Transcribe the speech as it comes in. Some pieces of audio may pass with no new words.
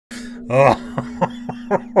Oh,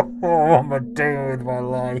 what am I doing with my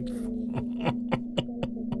life?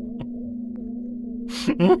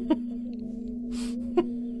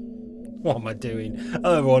 What am I doing?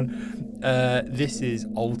 Hello everyone, this is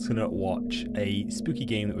Alternate Watch, a spooky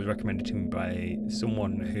game that was recommended to me by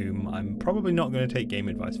someone whom I'm probably not going to take game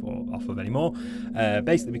advice off of anymore,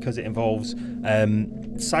 basically because it involves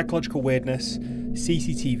psychological weirdness,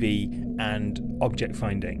 CCTV and object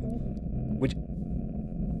finding, which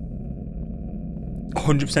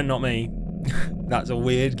 100% not me. That's a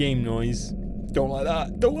weird game noise. Don't like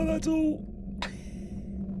that. Don't like that at all.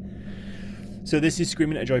 So this is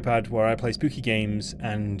Screaming at a Joypad, where I play spooky games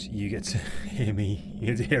and you get to hear me. You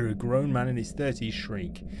get to hear a grown man in his 30s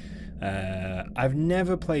shriek. I've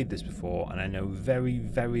never played this before and I know very,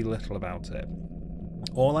 very little about it.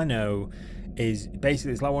 All I know is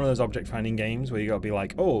basically it's like one of those object finding games where you got to be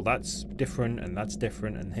like, oh, that's different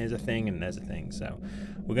and here's a thing and there's a thing. So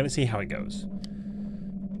we're going to see how it goes.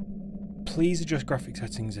 Please adjust graphic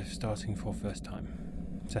settings if starting for first time.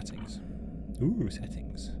 Settings. Ooh,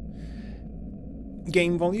 settings.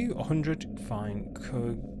 Game volume 100, fine.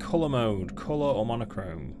 Color mode, color or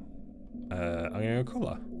monochrome. I'm gonna go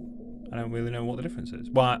color. I don't really know what the difference is.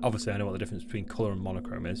 Well, obviously I know what the difference between color and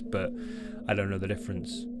monochrome is, but I don't know the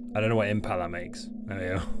difference. I don't know what impact that makes. There we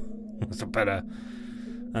go. That's better.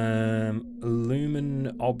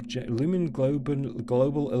 Lumen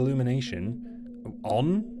global illumination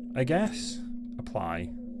on, I guess. Apply.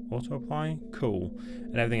 Auto apply. Cool.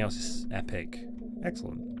 And everything else is epic.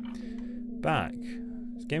 Excellent. Back.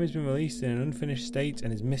 This game has been released in an unfinished state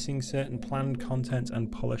and is missing certain planned content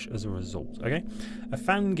and polish as a result. Okay. A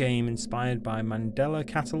fan game inspired by Mandela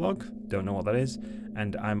Catalogue. Don't know what that is.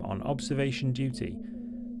 And I'm on observation duty.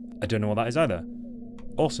 I don't know what that is either.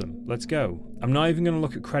 Awesome. Let's go. I'm not even going to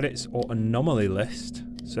look at credits or anomaly list.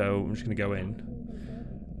 So I'm just going to go in.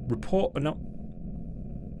 Report Do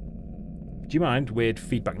you mind? Weird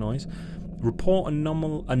feedback noise. Report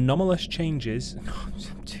anomalous changes.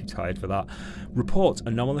 I'm too tired for that. Report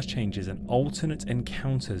anomalous changes and alternate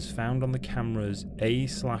encounters found on the cameras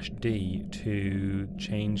A/D to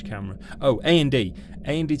change camera. Oh, A and D.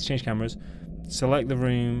 A and D to change cameras. Select the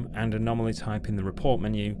room and anomaly type in the report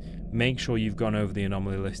menu. Make sure you've gone over the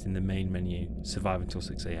anomaly list in the main menu. Survive until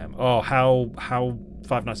 6 AM. Oh, how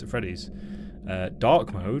Five Nights at Freddy's.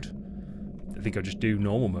 Dark mode. I think I'll just do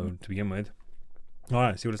normal mode to begin with.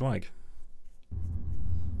 Alright, see what it's like.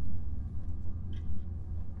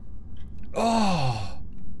 Oh!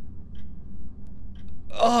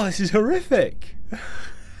 Oh, this is horrific!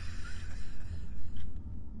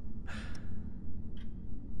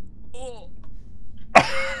 Oh.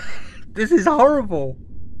 This is horrible!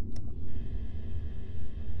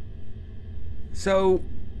 So...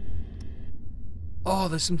 Oh,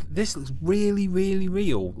 there's some... This looks really, really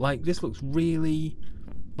real. Like, this looks really...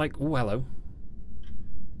 Like, oh, hello.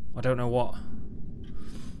 I don't know what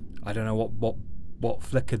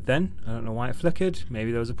flickered then. I don't know why it flickered.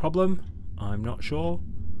 Maybe there was a problem. I'm not sure.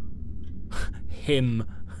 Him.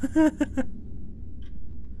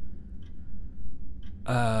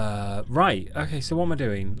 Right. Okay, so what am I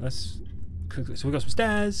doing? So we've got some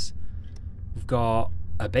stairs. We've got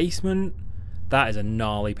a basement. That is a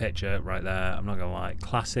gnarly picture right there. I'm not gonna lie.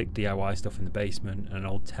 Classic DIY stuff in the basement and an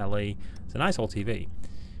old telly. It's a nice old TV.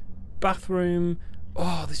 Bathroom.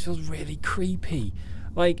 Oh, this feels really creepy.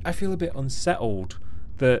 Like, I feel a bit unsettled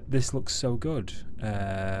that this looks so good.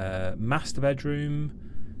 Master bedroom.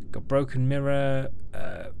 Got broken mirror.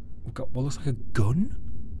 We've got what looks like a gun.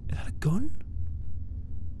 Is that a gun?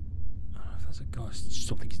 I don't know if that's a gun.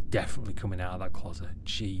 Something's definitely coming out of that closet.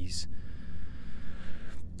 Jeez.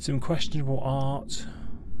 Some questionable art.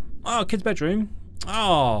 Oh, kid's bedroom.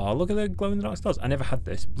 Oh, look at the glow in the dark stars. I never had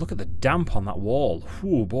this. Look at the damp on that wall.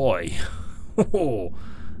 Oh boy. Oh,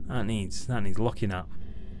 that needs looking at.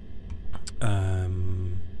 I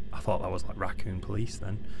thought that was like Raccoon Police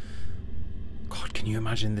then. God, can you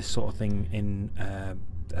imagine this sort of thing in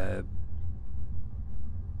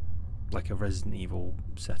like a Resident Evil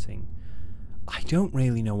setting? I don't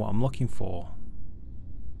really know what I'm looking for.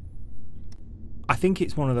 I think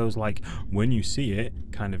it's one of those like when you see it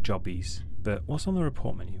kind of jobbies. But what's on the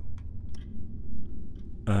report menu?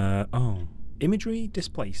 Oh. Imagery,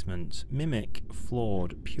 displacement, mimic,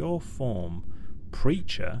 flawed, pure form,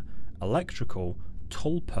 preacher, electrical,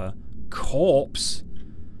 tulpa, corpse,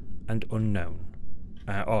 and unknown.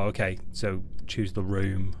 Oh, okay, so choose the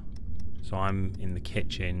room. So I'm in the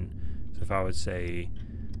kitchen. So if I would say,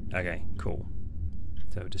 okay, cool.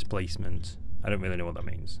 So displacement, I don't really know what that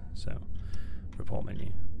means. So report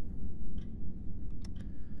menu.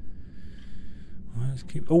 Let's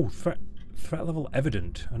keep, oh, Threat level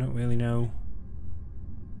evident. I don't really know.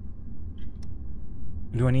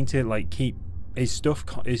 Do I need to like keep... Is stuff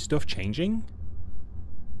changing?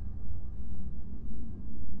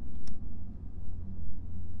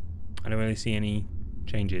 I don't really see any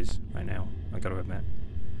changes right now, I gotta admit.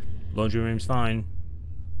 Laundry room's fine.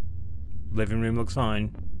 Living room looks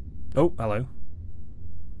fine. Oh, hello.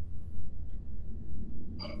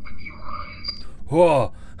 Open your eyes.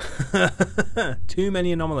 Whoa! Too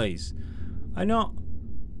many anomalies. I not...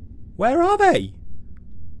 Where are they?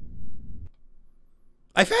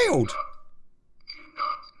 I failed! Do not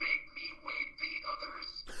make me wake the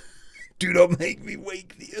others. Do not make me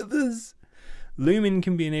wake the others. Lumen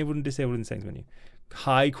can be enabled and disabled in the settings menu.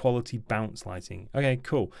 High quality bounce lighting. Okay,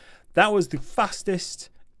 cool. That was the fastest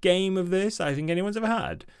game of this I think anyone's ever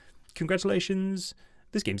had. Congratulations.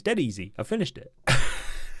 This game's dead easy. I've finished it.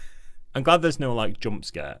 I'm glad there's no like jump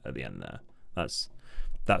scare at the end there. That's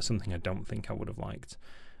something I don't think I would have liked.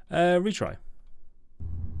 Retry.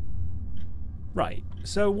 Right.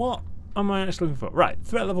 So what am I actually looking for? Right.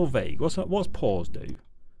 Threat level vague. What's pause do?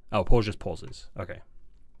 Oh, pause just pauses. Okay.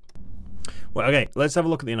 Well, okay. Let's have a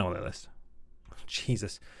look at the anomaly list.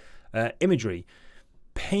 Jesus. Imagery.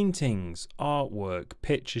 Paintings, artwork,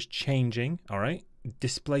 pictures changing. All right.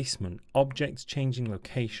 Displacement. Objects changing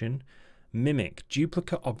location. Mimic.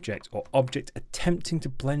 Duplicate object or object attempting to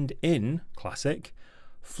blend in. Classic.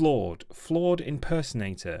 Flawed. Flawed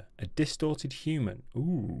impersonator. A distorted human.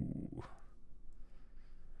 Ooh.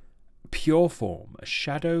 Pure form. A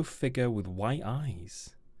shadow figure with white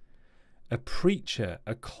eyes. A preacher.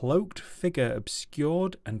 A cloaked figure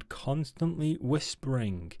obscured and constantly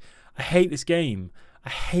whispering. I hate this game. I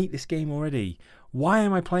hate this game already. Why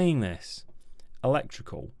am I playing this?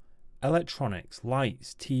 Electrical. Electronics.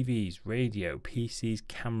 Lights. TVs. Radio. PCs.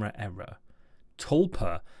 Camera error.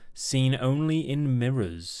 Tulpa. Seen only in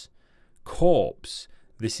mirrors. Corpse.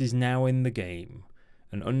 This is now in the game.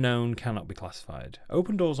 An unknown cannot be classified.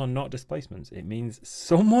 Open doors are not displacements. It means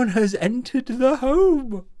someone has entered the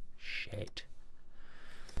home. Shit.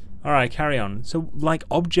 Alright, carry on. So, like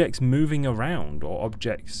objects moving around or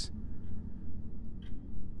objects...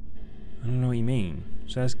 I don't know what you mean.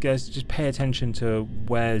 So let's just pay attention to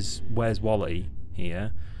where's Wally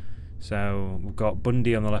here. So we've got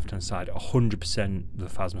Bundy on the left hand side, 100% the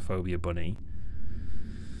Phasmophobia bunny.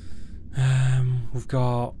 We've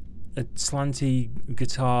got a slanty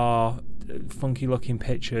guitar, funky looking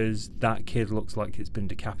pictures. That kid looks like it's been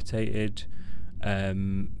decapitated. A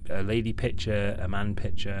lady picture, a man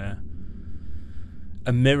picture,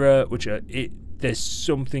 a mirror, which there's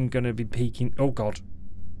something gonna be peeking. Oh god.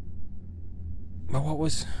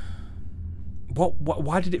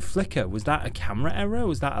 Why did it flicker? Was that a camera error?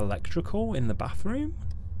 Was that electrical in the bathroom?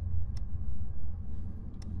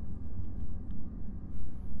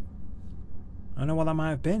 I don't know what that might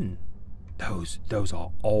have been. Those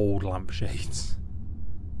are old lampshades.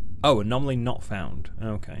 Oh, anomaly not found.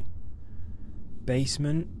 Okay.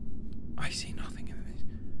 Basement. I see nothing in this.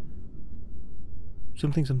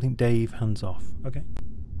 Something Dave, hands off. Okay.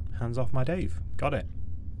 Hands off my Dave. Got it.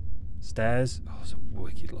 Stairs. Oh, it's a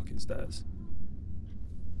wicked looking stairs.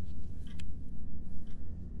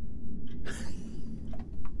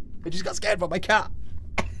 I just got scared by my cat.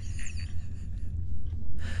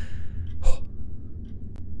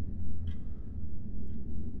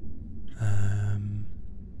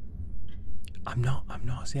 I'm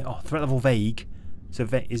not seeing. Oh, threat level vague. So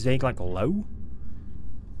is vague like low?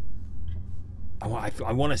 I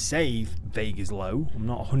want to say vague is low. I'm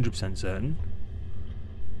not 100% certain.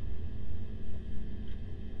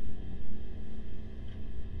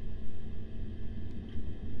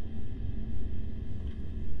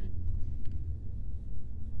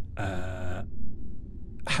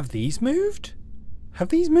 Have these moved? Have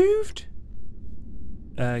these moved?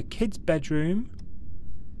 Kid's bedroom.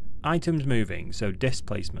 Items moving, so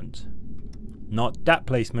displacement. Not that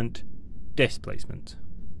placement, displacement.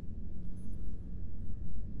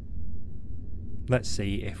 Let's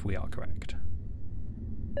see if we are correct.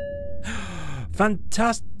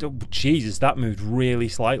 Fantastic. Oh, Jesus, that moved really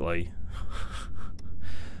slightly.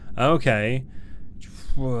 Okay.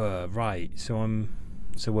 Right, so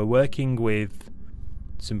we're working with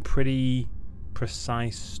some pretty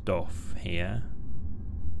precise stuff here.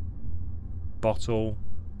 Bottle,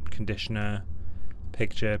 conditioner,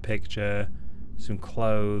 picture, some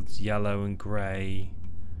clothes, yellow and grey.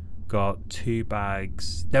 Got 2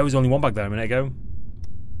 bags. There was only 1 bag there a minute ago.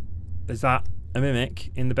 Is that a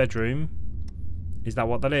mimic in the bedroom? Is that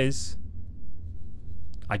what that is?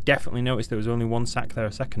 I definitely noticed there was only 1 sack there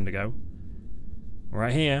a second ago.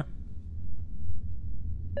 Right here.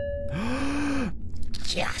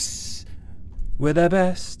 Yes! We're the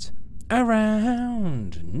best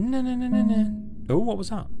around. Na, na, na, na, na. Oh, what was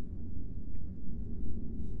that?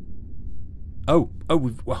 Oh,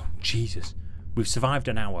 well, Jesus. We've survived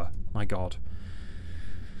an hour. My God.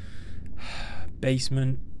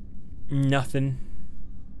 Basement. Nothing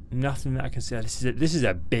that I can see. This is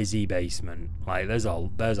a busy basement. Like there's a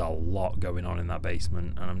lot going on in that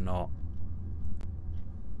basement, and I'm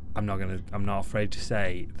not afraid to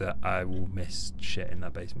say that I will miss shit in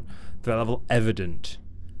that basement. The level evident.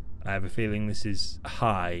 I have a feeling this is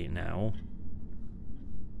high now,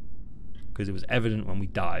 because it was evident when we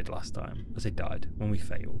died last time. I say died, when we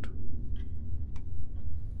failed.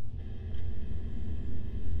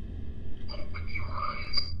 Open your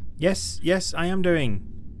eyes. Yes, I am doing.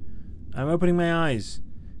 I'm opening my eyes.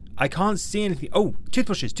 I can't see anything. Oh,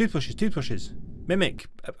 toothbrushes. Mimic.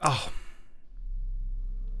 Oh.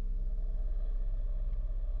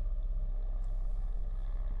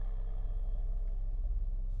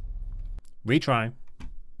 Retry.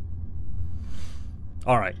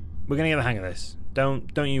 Alright, we're gonna get the hang of this. Don't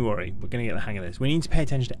you worry. We're gonna get the hang of this. We need to pay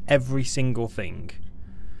attention to every single thing.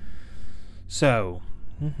 So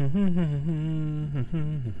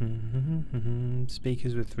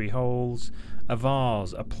speakers with 3 holes, a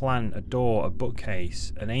vase, a plant, a door, a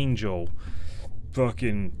bookcase, an angel,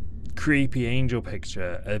 fucking creepy angel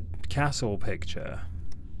picture, a castle picture,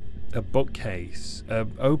 a bookcase, a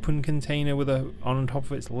open container with a on top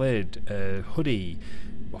of its lid, a hoodie,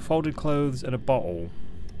 folded clothes, and a bottle.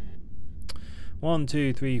 1,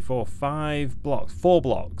 2, 3, 4, 5 blocks. 4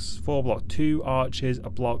 blocks. 2 arches, a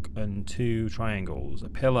block, and 2 triangles. A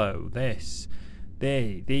pillow. This.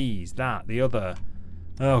 These. That. The other.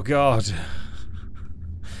 Oh, God.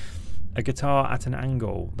 A guitar at an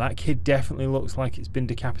angle. That kid definitely looks like it's been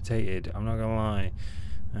decapitated. I'm not going to lie.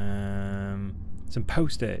 Some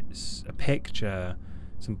post-its. A picture.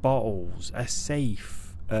 Some bottles. A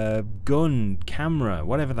safe. A gun. Camera.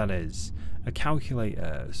 Whatever that is. A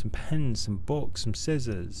calculator, some pens, some books, some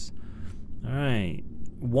scissors. Alright.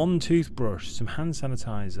 1 toothbrush, some hand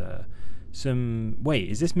sanitizer, some... Wait,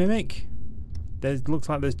 is this Mimic? Looks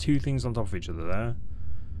like there's 2 things on top of each other there.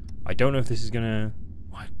 I don't know if this is gonna...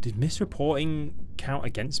 What, did misreporting count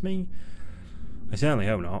against me? I certainly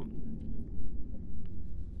hope not.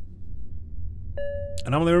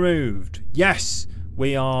 Anomaly removed. Yes!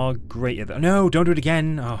 We are great at that. No, don't do it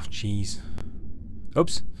again. Oh, jeez.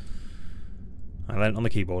 Oops. I landed on the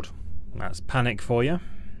keyboard. That's panic for you.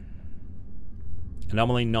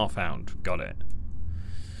 Anomaly not found. Got it.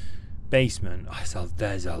 Basement. Oh, so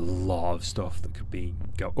there's a lot of stuff that could be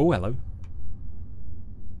go. Oh, hello.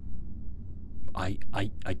 I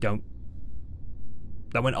don't.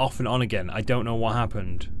 That went off and on again. I don't know what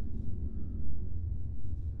happened.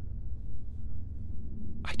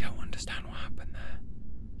 I don't understand what happened there.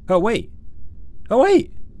 Oh wait. Oh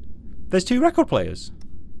wait. There's 2 record players.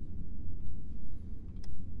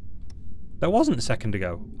 That wasn't a second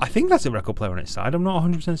ago. I think that's a record player on its side. I'm not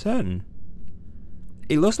 100% certain.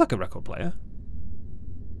 It looks like a record player.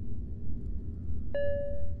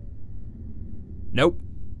 Nope.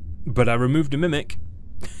 But I removed a Mimic.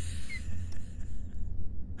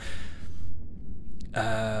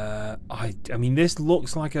 I mean, this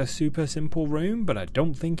looks like a super simple room, but I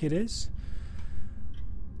don't think it is.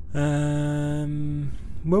 Were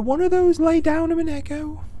one of those lay down a minute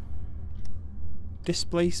ago?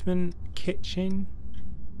 Displacement, kitchen.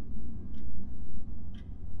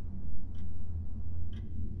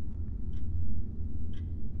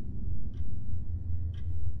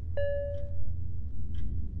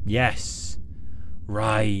 Yes.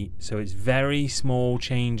 Right. So it's very small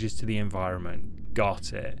changes to the environment.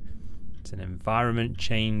 Got it. It's an environment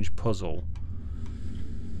change puzzle.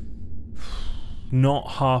 Not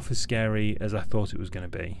half as scary as I thought it was going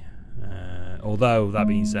to be. Although that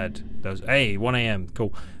being said, those 1 AM,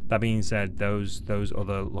 cool. That being said, those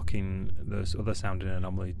other sounding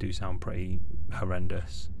anomalies do sound pretty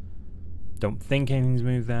horrendous. Don't think anything's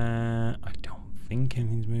moved there. I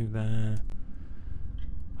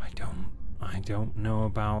don't know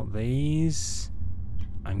about these.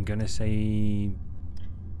 I'm gonna say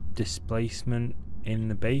displacement in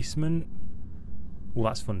the basement. Well,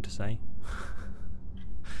 that's fun to say.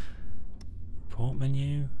 Port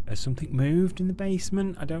menu. Has something moved in the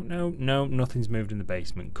basement? I don't know. No, nothing's moved in the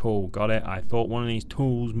basement. Cool, got it. I thought one of these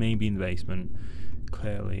tools may be in the basement.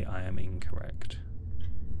 Clearly, I am incorrect.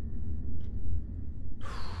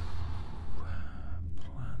 Plan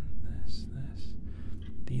this.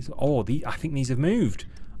 These are... Oh, I think these have moved.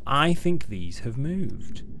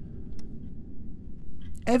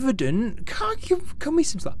 Evident? Can we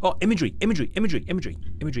some stuff? Oh, imagery.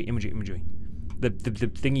 The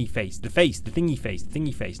thingy face. The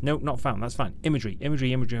thingy face. No, not found. That's fine. Imagery in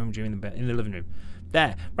the living room.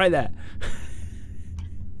 There, right there.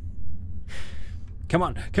 Come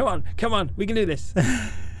on. We can do this.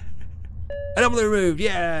 Anomaly removed.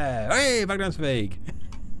 Yeah. Hey, back down to fake.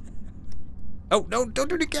 Oh no! Don't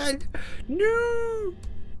do it again. No.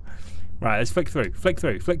 Right, let's flick through.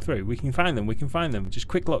 We can find them. Just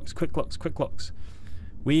quick looks.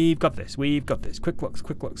 We've got this. Quick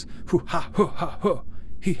looks. Hoo ha, hoo ha, hoo.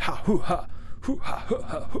 Hee ha, hoo ha. Hoo ha, hoo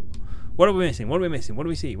ha, hoo. What are we missing? What do we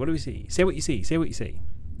see? Say what you see.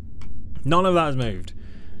 None of that has moved.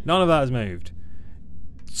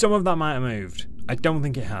 Some of that might have moved. I don't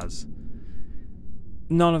think it has.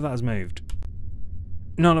 None of that has moved.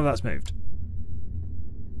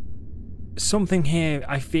 Something here,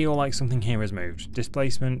 I feel like something here has moved.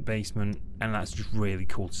 Displacement, basement, and that's just really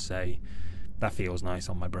cool to say. That feels nice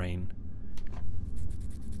on my brain.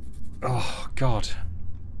 Oh, God.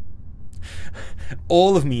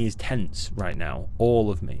 All of me is tense right now. All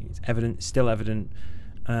of me is evident, still evident.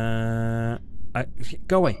 Go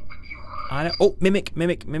away. Oh, mimic in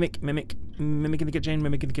the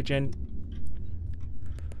kitchen.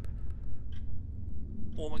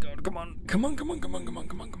 Oh my God, come on.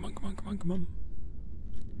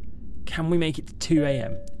 Can we make it to 2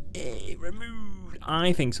 AM? Removed.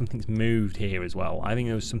 I think something's moved here as well. I think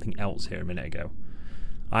there was something else here a minute ago.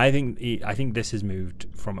 I think this has moved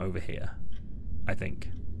from over here. I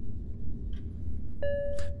think.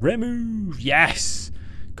 Removed. Yes.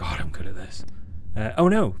 God, I'm good at this. Oh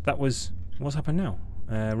no, that was. What's happened now?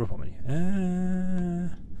 Report menu.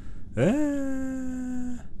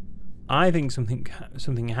 I think something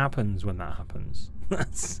happens when that happens.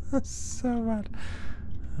 That's so bad.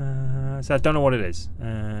 So I don't know what it is.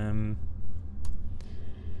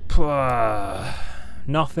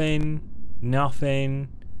 Nothing.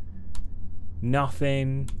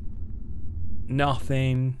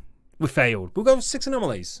 We failed. We'll go 6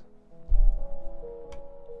 anomalies.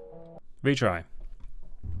 Retry.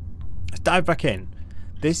 Let's dive back in.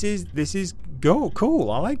 This is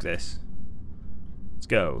cool. I like this. Let's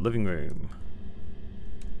go. Living room.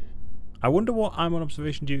 I wonder what I'm on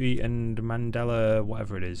observation duty and Mandela,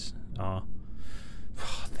 whatever it is, are.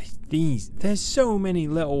 There's so many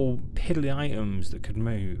little piddly items that could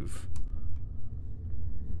move.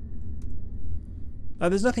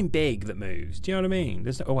 There's nothing big that moves. Do you know what I mean?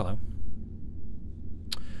 There's oh, hello.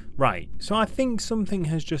 Right. So I think something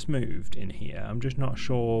has just moved in here. I'm just not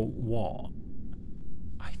sure what.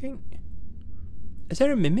 I think. Is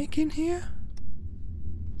there a mimic in here?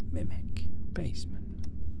 Mimic. Basement.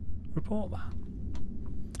 Report that.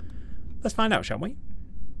 Let's find out, shall we?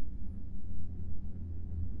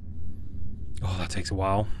 Oh, that takes a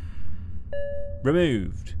while.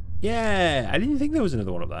 Removed. Yeah, I didn't think there was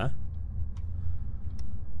another one up there.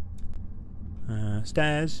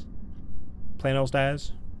 Stairs. Plain old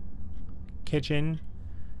stairs. Kitchen.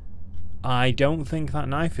 I don't think that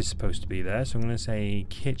knife is supposed to be there, so I'm going to say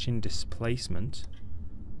kitchen displacement.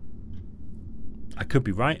 I could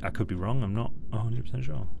be right, I could be wrong, I'm not 100%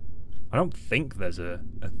 sure. I don't think there's a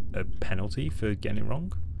penalty for getting it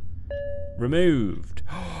wrong. Removed.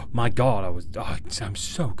 Oh my God, I'm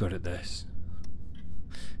so good at this.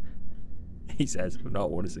 He says, I've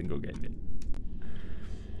not won a single game yet.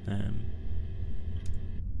 I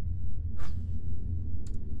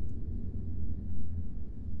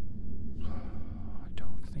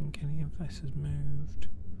don't think any of this has moved.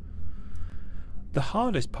 The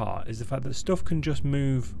hardest part is the fact that stuff can just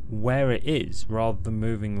move where it is rather than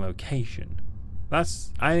moving location. I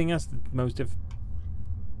think that's the most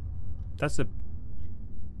that's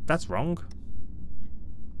wrong.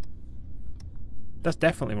 That's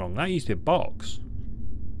definitely wrong. That used to be a box,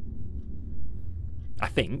 I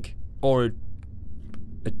think, or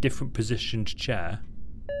a different positioned chair.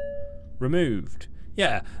 Removed.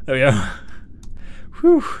 Yeah, there we go.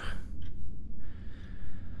 Whew.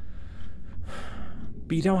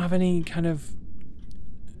 But you don't have any kind of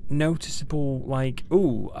noticeable, like,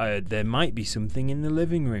 there might be something in the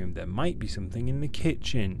living room, there might be something in the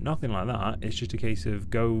kitchen. Nothing like that. It's just a case of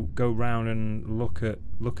go round and look at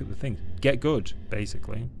the things. Get good,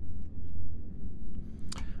 basically.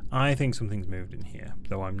 I think something's moved in here,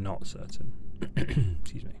 though I'm not certain.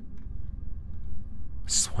 Excuse me. I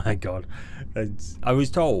swear to God, I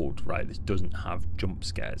was told, right, this doesn't have jump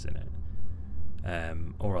scares in it.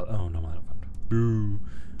 Oh no, I don't found. Boo.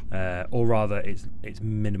 Or rather, it's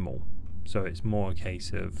minimal, so it's more a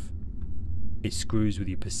case of it screws with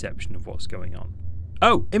your perception of what's going on.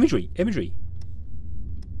 Oh, imagery.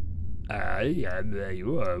 Yeah, there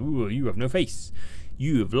you are. Ooh, you have no face.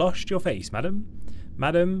 You have lost your face, madam.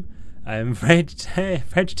 I am afraid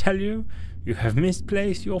to tell you, you have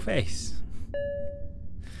misplaced your face.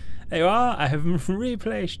 There you are. I have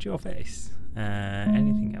replaced your face.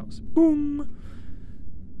 Anything else? Boom.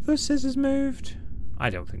 Those scissors moved. I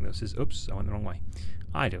don't think those scissors... Oops, I went the wrong way.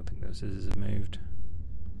 I don't think those scissors have moved.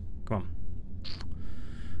 Come on.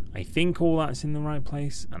 I think all that's in the right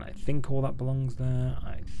place, and I think all that belongs there.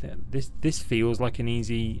 This feels like an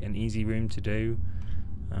easy room to do.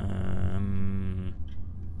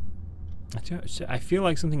 I feel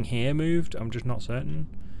like something here moved. I'm just not certain.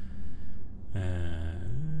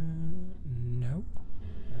 No.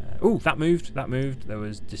 Oh, that moved. That moved. There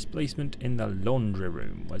was displacement in the laundry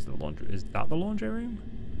room. Where's the laundry? Is that the laundry room?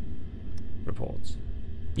 Reports.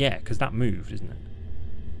 Yeah, because that moved, isn't it?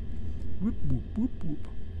 Whoop, whoop, whoop, whoop.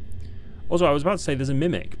 Also, I was about to say there's a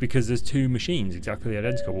mimic because there's two machines exactly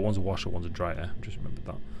identical, but one's a washer, one's a dryer. Just remembered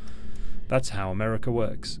that. That's how America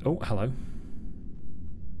works. Oh, hello.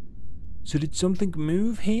 So did something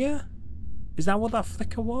move here? Is that what that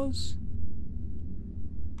flicker was?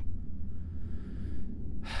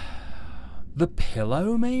 The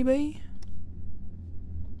pillow, maybe?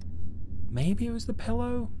 Maybe it was the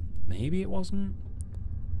pillow. Maybe it wasn't.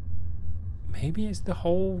 Maybe it's the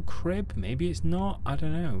whole crib. Maybe it's not. I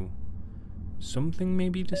don't know. Something may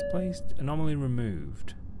be displaced. Anomaly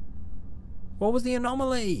removed. What was the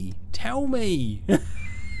anomaly? Tell me.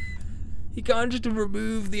 You can't just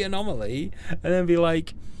remove the anomaly and then be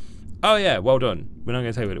like, oh yeah, well done. We're not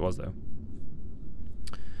going to tell you what it was though.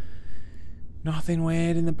 Nothing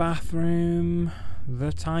weird in the bathroom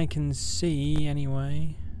that I can see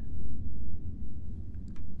anyway.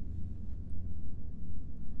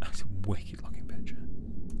 That's a wicked looking picture.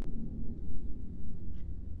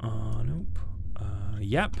 Nope.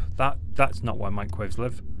 Yep, that's not where microwaves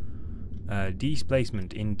live.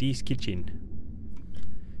 Displacement in Dee's kitchen.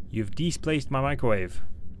 You've displaced my microwave.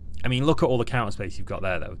 I mean, look at all the counter space you've got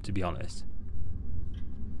there, though, to be honest.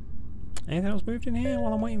 Anything else moved in here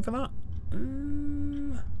while I'm waiting for that?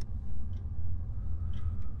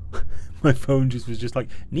 My phone just was just like,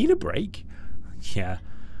 need a break? Yeah.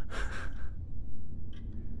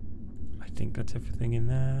 I think that's everything in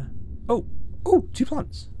there. Oh, 2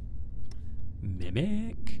 plants.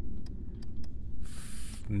 Mimic.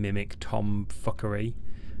 Mimic Tom fuckery.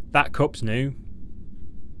 That cup's new.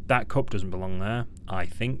 That cup doesn't belong there. I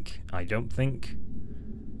think. I don't think.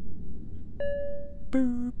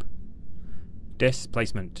 Boop.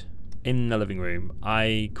 Displacement. In the living room.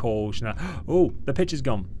 I call Chanel. Oh, the picture's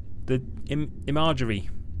gone. The imagery.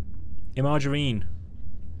 Imagerine.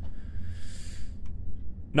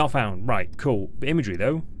 Not found. Right, cool. The imagery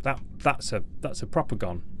though, that's a proper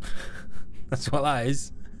gone. That's what that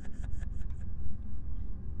is.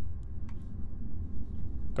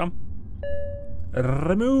 Come.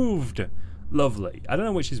 Removed. Lovely. I don't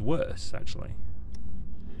know which is worse, actually.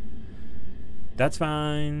 That's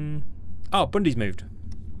fine. Oh, Bundy's moved.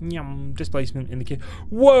 Yum. Displacement in the kid.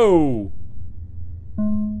 Whoa!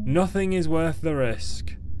 Nothing is worth the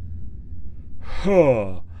risk.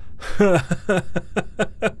 Huh.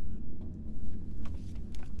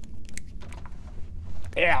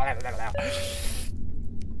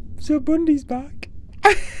 So Bundy's back.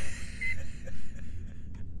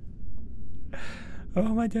 Oh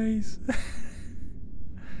my days.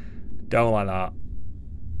 Don't like that.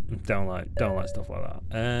 Don't like stuff like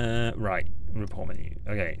that. Right. Report menu.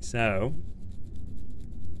 Okay, so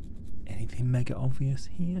anything mega obvious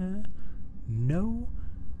here? No.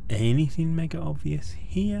 Anything mega obvious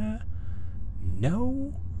here?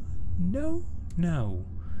 No. No. No.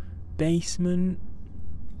 Basement.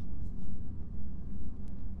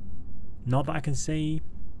 Not that I can see.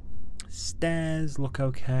 Stairs look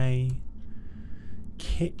okay.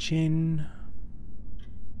 Kitchen.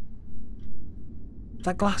 Is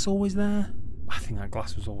that glass always there? I think that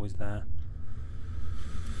glass was always there.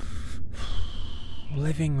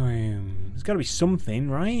 Living room. There's got to be something,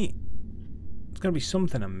 right? There's got to be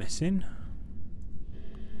something I'm missing.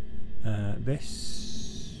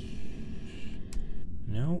 This.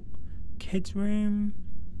 No. Kids' room.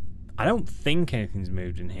 I don't think anything's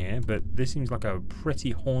moved in here, but this seems like a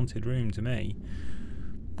pretty haunted room to me.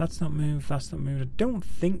 That's not moved. That's not moved. I don't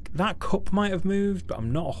think that cup might have moved, but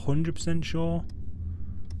I'm not 100% sure.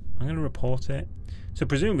 I'm going to report it. So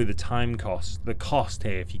presumably the time cost, the cost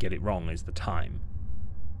here if you get it wrong is the time.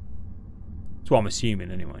 That's what I'm assuming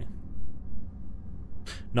anyway.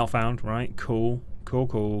 Not found, right? Cool. Cool,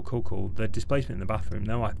 cool, cool, cool. The displacement in the bathroom,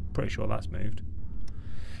 no, I'm pretty sure that's moved.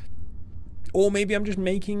 Or maybe I'm just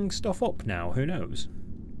making stuff up now, who knows?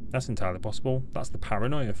 That's entirely possible. That's the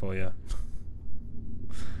paranoia for you.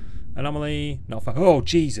 Anomaly, not found. Oh,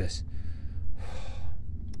 Jesus.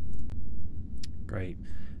 Great.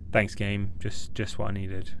 Thanks, game. Just what I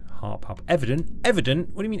needed. Heart pop. Evident?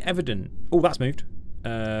 Evident? What do you mean evident? Oh, that's moved.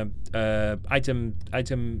 Item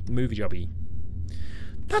movie jobby.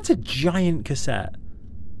 That's a giant cassette.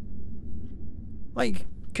 Like,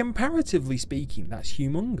 comparatively speaking, that's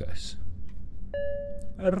humongous.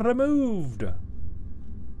 Removed.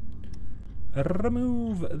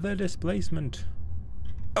 Remove the displacement.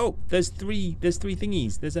 Oh, there's three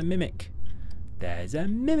thingies. There's a mimic. There's a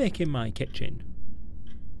mimic in my kitchen.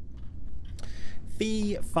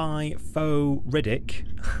 Fee, fi, fo, Riddick.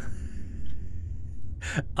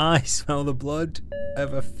 I smell the blood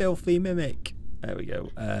of a filthy mimic. There we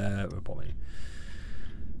go. Report menu.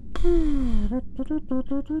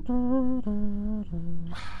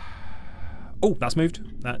 Oh, that's moved.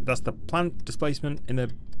 That's the plant displacement in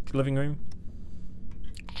the living room.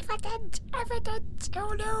 Evident! Evident!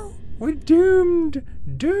 Oh no! We're doomed!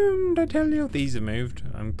 Doomed, I tell you. These are moved.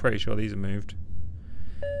 I'm pretty sure these are moved.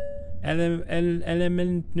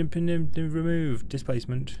 Element removed.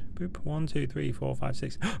 Displacement. Boop. 1, 2, 3, 4, 5,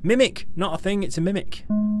 6. Mimic! Not a thing, it's a mimic.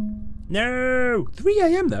 No! 3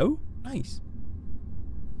 AM though. Nice.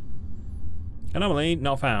 Anomaly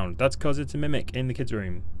not found. That's because it's a mimic in the kids'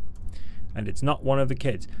 room. And it's not one of the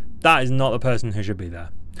kids. That is not the person who should be there.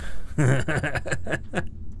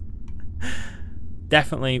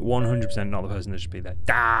 Definitely 100% not the person that should be there.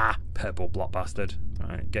 Da! Purple blot bastard.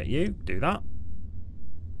 Alright, get you. Do that.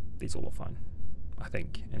 These all look fine. I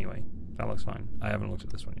think. Anyway, that looks fine. I haven't looked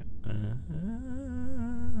at this one yet.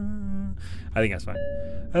 I think that's fine.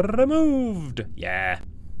 Removed! Yeah.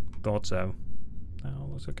 Thought so. That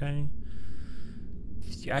all looks okay.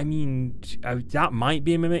 I mean, that might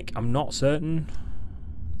be a mimic. I'm not certain.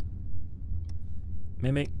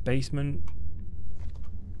 Mimic, basement.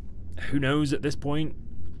 Who knows at this point?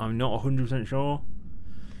 I'm not 100% sure.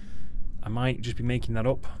 I might just be making that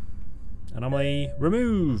up. Anomaly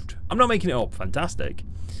removed. I'm not making it up. Fantastic.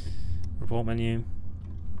 Report menu.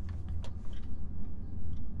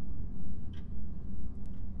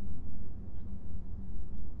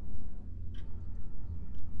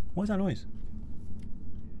 What is that noise?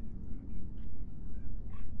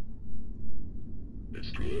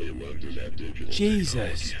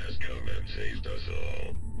 Jesus. Has come and saved us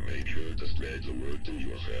all. Make sure to spread the word to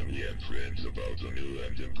your family and friends about the new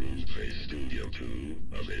and improved Face Studio 2,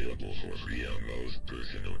 available for free on most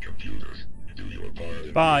personal computers. Do your part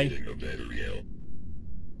in creating a better real.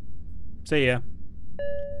 See ya.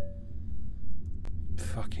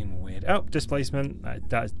 Fucking weird. Oh, displacement.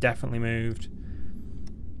 That's definitely moved.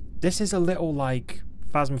 This is a little like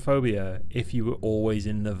Phasmophobia if you were always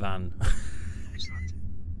in the van.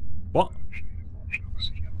 What?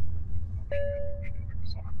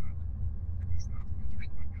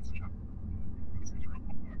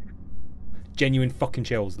 Genuine fucking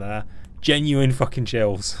chills there. Genuine fucking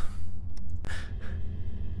chills.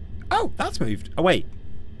 Oh, that's moved. Oh, wait.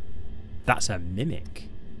 That's a mimic.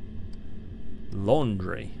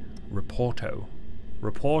 Laundry. Reporto.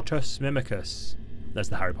 Reportus mimicus. That's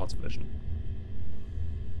the Harry Potter version.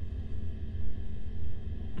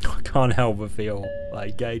 I can't help but feel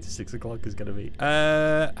like getting to 6 o'clock is going to be...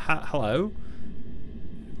 hello?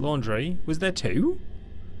 Laundry? Was there 2?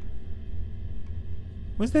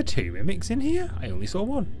 Was there 2 mimics in here? I only saw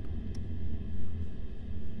 1.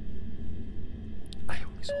 I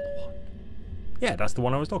only saw the 1. Yeah, that's the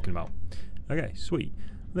one I was talking about. Okay, sweet.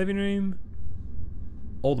 Living room.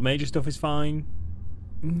 All the major stuff is fine.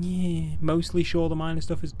 Yeah, mostly sure the minor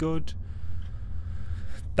stuff is good.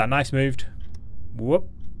 That knife moved. Whoop.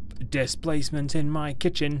 Displacement in my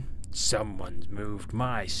kitchen. Someone's moved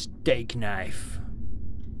my steak knife.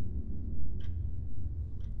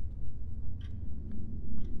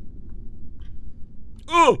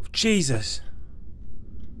 Oh, Jesus.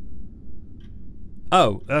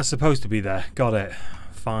 Oh, that's supposed to be there. Got it.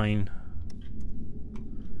 Fine.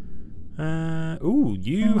 Ooh,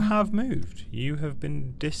 you have moved. You have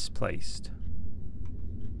been displaced.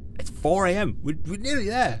 It's 4 AM. We're nearly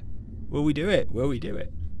there. Will we do it? Will we do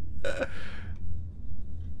it?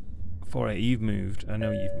 4 AM. You've moved. I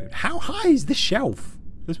know you've moved. How high is this shelf?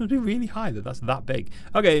 This must be really high that's that big.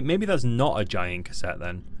 Okay, maybe that's not a giant cassette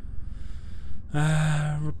then.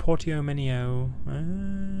 Reportio menio.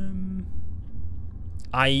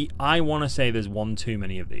 I want to say there's one too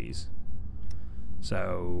many of these.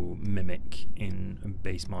 So mimic in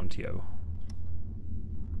basementio.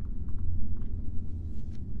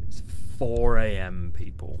 It's 4 AM,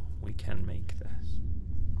 people. We can make this.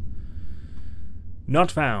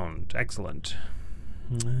 Not found. Excellent.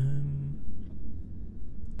 Nothing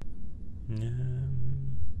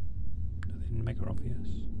mega obvious.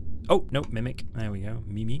 Oh, no, mimic. There we go.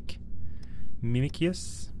 Mimic.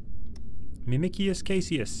 Mimicius? Mimicius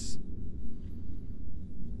Caseus.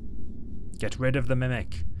 Get rid of the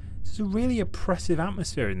mimic. There's a really oppressive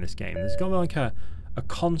atmosphere in this game. There's got like a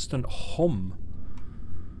constant hum.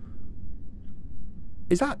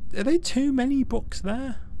 Are there too many books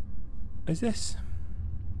there? Is this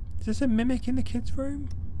a mimic in the kids' room?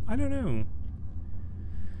 I don't know.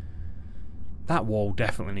 That wall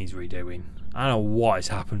definitely needs redoing. I don't know what is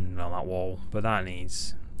happening on that wall, but that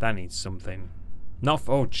needs something. Not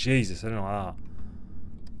oh Jesus, I don't know that.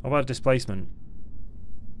 What about displacement?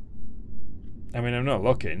 I mean, I'm not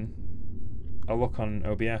looking. I'll look on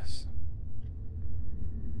OBS.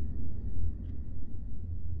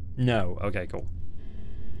 No. Okay, cool.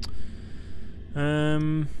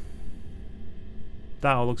 That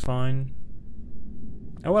all looks fine.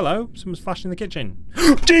 Oh, hello. Someone's flashing in the kitchen.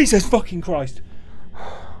 Jesus fucking Christ.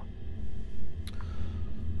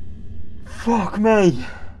 Fuck me.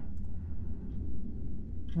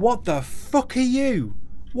 What the fuck are you?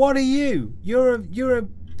 What are you? You're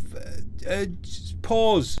a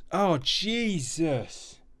pause. Oh,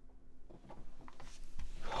 Jesus.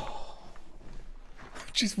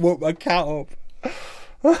 Just woke my cat up.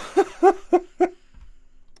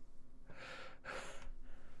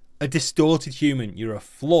 A distorted human. You're a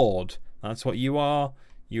flawed. That's what you are.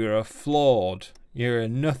 You're a flawed. You're a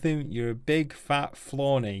nothing. You're a big fat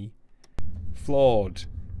flawny. Flawed.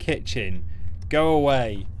 Kitchen. Go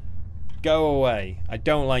away. Go away. I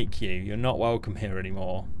don't like you. You're not welcome here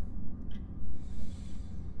anymore.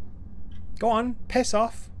 Go on. Piss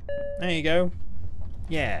off. There you go.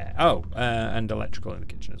 Yeah. Oh, and electrical in the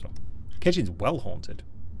kitchen as well. Kitchen's well haunted.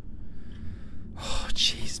 Oh,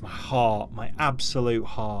 jeez, my heart. My absolute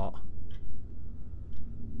heart.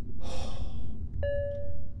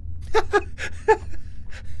 I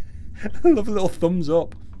love a little thumbs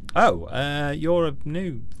up. Oh, you're a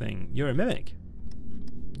new thing. You're a mimic.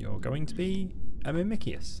 You're going to be a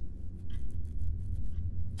mimicius.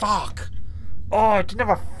 Fuck! Oh, it didn't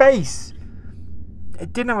have a face!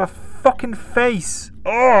 It didn't have a fucking face!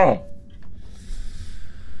 Oh!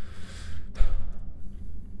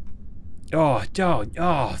 Oh,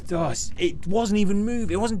 it wasn't even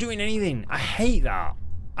moving. It wasn't doing anything. I hate that.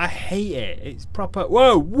 I hate it. It's proper.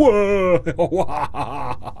 Whoa, whoa.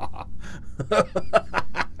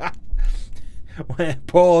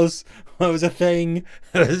 Pause. There was a thing.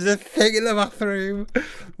 There was a thing in the bathroom.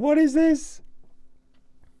 What is this?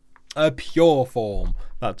 A pure form.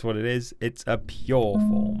 That's what it is. It's a pure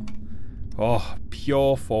form. Oh,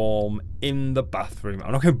 pure form in the bathroom.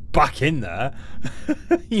 I'm not going back in there.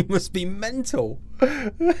 You must be mental.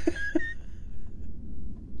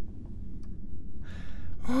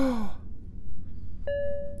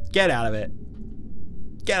 Get out of it.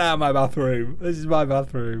 Get out of my bathroom. This is my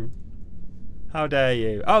bathroom. How dare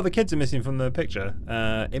you? Oh, the kids are missing from the picture.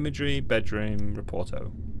 Imagery, bedroom,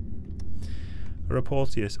 Reporto.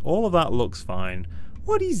 Reportius. All of that looks fine.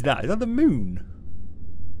 What is that? Is that the moon?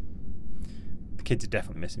 The kids are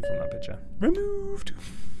definitely missing from that picture. Removed.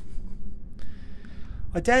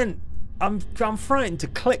 I'm frightened to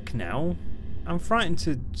click now. I'm frightened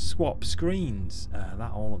to swap screens.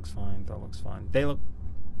 That all looks fine. That looks fine. They look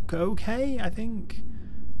okay, I think.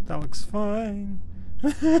 That looks fine.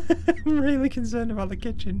 I'm really concerned about the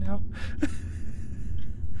kitchen now.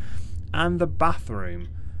 And the bathroom.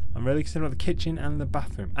 I'm really concerned about the kitchen and the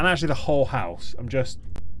bathroom. And actually the whole house. That's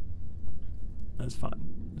fine.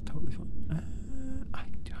 That's totally fine. I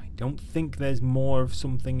don't think there's more of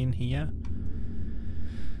something in here.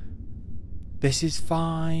 This is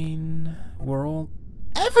fine. We're all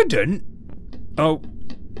evident. Oh.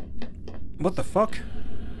 What the fuck?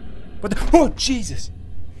 What the? Oh, Jesus.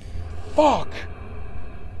 Fuck.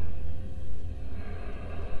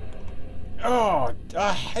 Oh,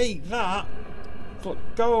 I hate that. Look,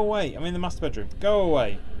 go away. I'm in the master bedroom. Go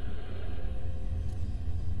away.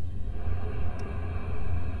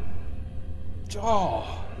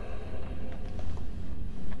 Oh.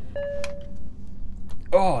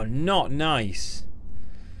 Oh, not nice.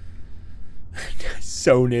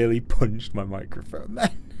 So nearly punched my microphone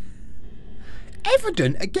then.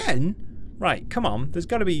 Evident again? Right, come on. There's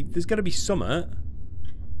gotta be summit.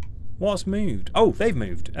 What's moved? Oh, they've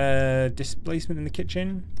moved. Displacement in the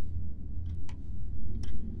kitchen.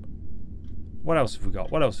 What else have we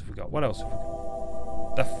got? What else have we got? What else have we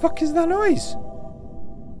got? The fuck is that noise?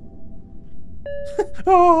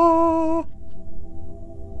 Oh!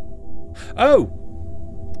 Oh!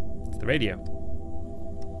 It's the radio.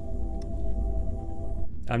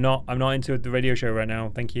 I'm not into the radio show right now.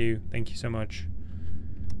 Thank you. Thank you so much.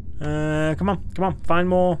 Come on. Find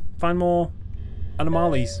more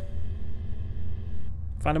anomalies.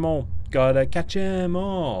 Find them all. Gotta catch 'em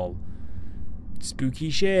all. Spooky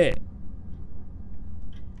shit.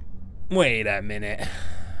 Wait a minute.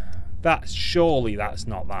 Surely that's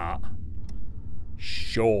not that.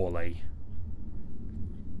 Surely.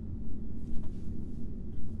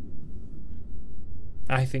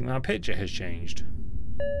 I think that picture has changed.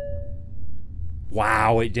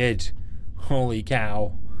 Wow, it did. Holy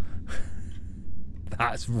cow.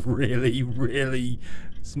 That's really, really,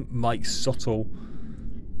 like, subtle.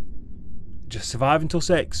 Just survive until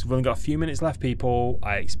 6. We've only got a few minutes left, people.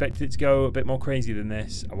 I expected it to go a bit more crazy than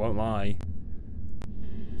this. I won't lie.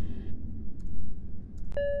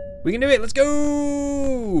 We can do it. Let's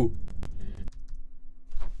go.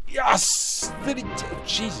 Yes. 32.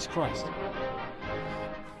 Jesus Christ.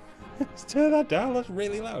 Let's turn that down. That's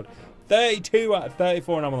really loud. 32 out of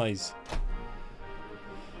 34 anomalies.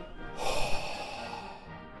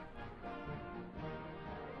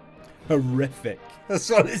 Horrific. That's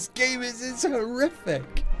what this game is. It's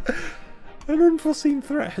horrific. An unforeseen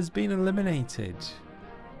threat has been eliminated.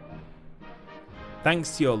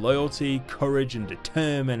 Thanks to your loyalty, courage, and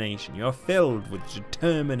determination. You're filled with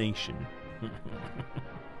determination.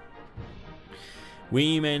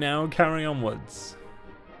 We may now carry onwards.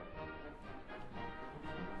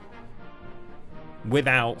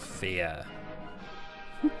 Without fear.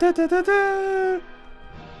 Da, da, da, da.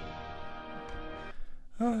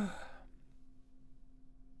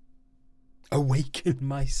 Awaken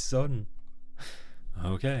my son.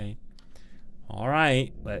 Okay.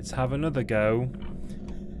 Alright, let's have another go.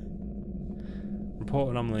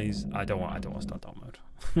 Report anomalies. I don't want to start dark mode.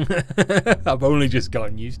 I've only just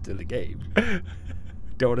gotten used to the game.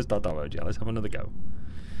 Don't want to start dark mode yet. Let's have another go.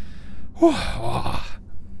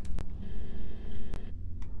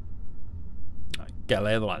 Right, get a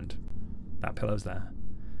lay of the land. That pillow's there.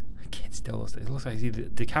 The kid still looks like he's either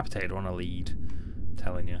decapitated or on a lead. I'm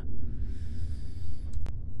telling you.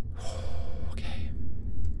 Okay.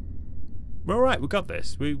 We're alright, we've got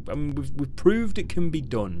this. We've proved it can be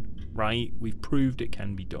done, right? We've proved it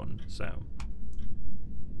can be done, so.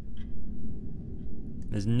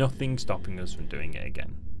 There's nothing stopping us from doing it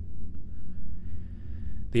again.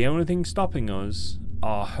 The only thing stopping us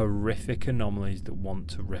are horrific anomalies that want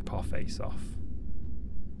to rip our face off.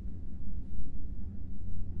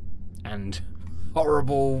 And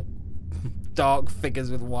horrible dark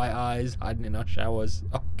figures with white eyes hiding in our showers.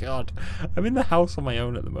 Oh god, I'm in the house on my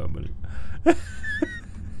own at the moment.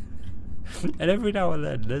 And every now and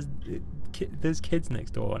then there's kids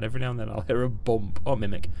next door, and every now and then I'll hear a bump or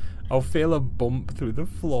mimic. I'll feel a bump through the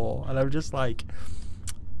floor, and I'm just like,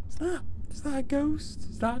 is that a ghost?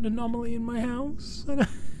 Is that an anomaly in my house?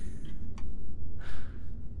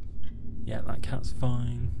 Yeah, that cat's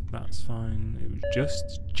fine. That's fine. It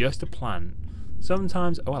was just a plant.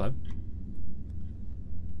 Sometimes. Oh, hello.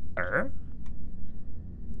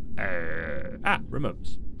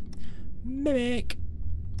 Remotes. Mimic.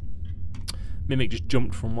 Mimic just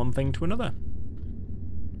jumped from one thing to another.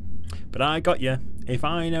 But I got you. If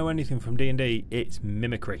I know anything from D&D, it's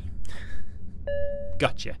mimicry.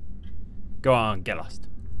 Gotcha. Go on, get lost.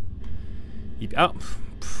 Oh,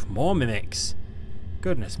 more mimics.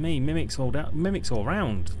 Goodness me, mimics all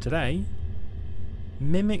round today.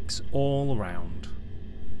 Mimics all around.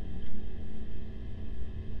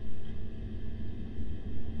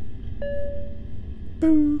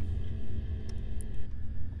 Boo.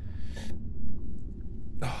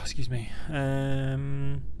 Oh, excuse me.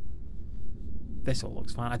 This all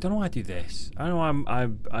looks fine. I don't know why I do this. I don't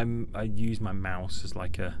know. I use my mouse as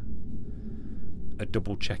like a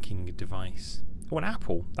double checking device. Oh, an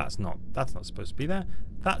apple. That's not supposed to be there.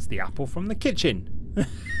 That's the apple from the kitchen.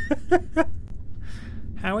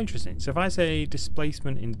 How interesting. So if I say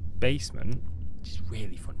displacement in basement, which is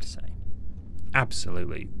really fun to say.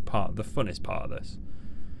 Absolutely the funnest part of this.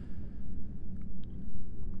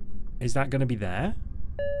 Is that going to be there?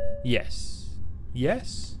 Yes.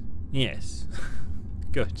 Yes. Yes.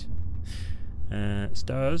 Good.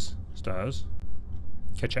 Stairs.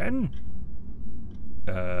 Kitchen.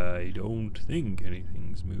 I don't think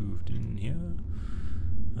anything's moved in here.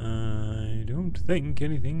 I don't think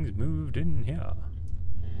anything's moved in here.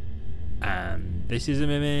 And this is a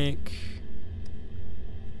mimic.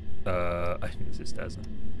 I think this is stairs.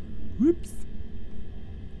 Whoops.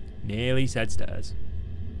 Nearly said stairs.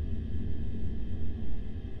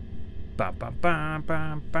 Bam, bam, bam,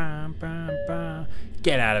 bam, bam, bam, bam.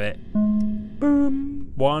 Get out of it.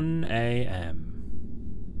 Boom. 1 a.m.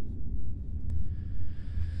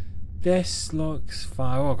 This looks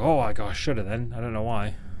fine. Oh, I got a shudder then. I don't know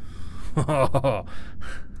why.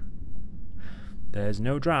 There's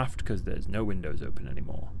no draft because there's no windows open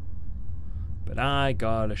anymore. But I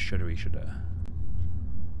got a shuddery shudder.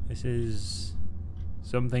 This is...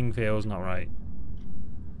 Something feels not right.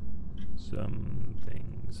 Something.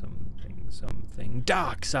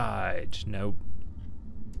 Dark side! Nope.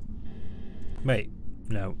 Wait.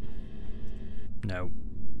 No. No.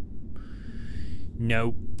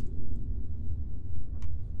 Nope.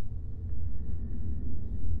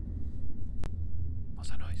 What's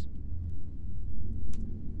that noise?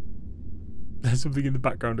 There's something in the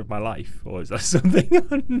background of my life, or is there something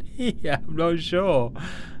on here? I'm not sure.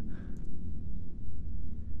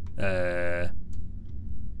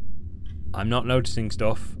 I'm not noticing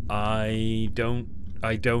stuff. I'm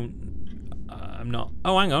not.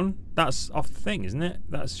 Oh, hang on. That's off the thing, isn't it?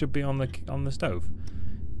 That should be on the stove.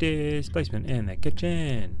 Displacement in the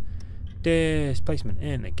kitchen. Displacement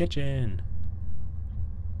in the kitchen.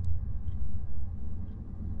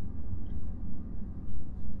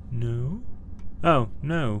 No. Oh,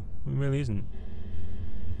 no. It really isn't.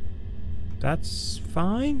 That's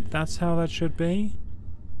fine. That's how that should be.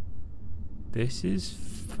 This is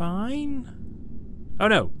fine. Oh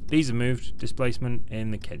no, these have moved. Displacement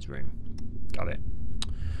in the kids' room. Got it.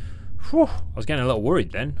 Whew, I was getting a little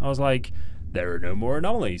worried then. I was like, there are no more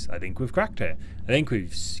anomalies. I think we've cracked it. I think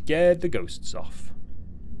we've scared the ghosts off.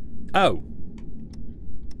 Oh.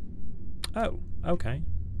 Oh, okay.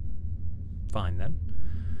 Fine then.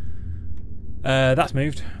 That's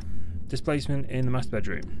moved. Displacement in the master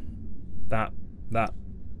bedroom. That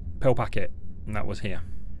pill packet, and that was here.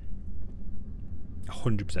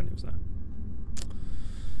 100% it was there.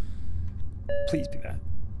 Please be there.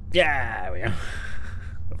 Yeah, there we go.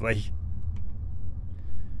 Lovely.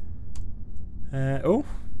 Oh,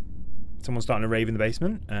 someone's starting to rave in the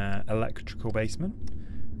basement. Electrical basement.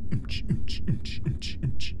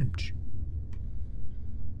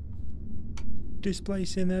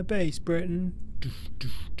 Displacing their base, Britain.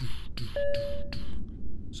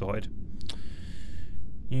 Sorted.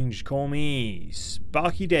 You can just call me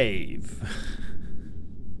Sparky Dave.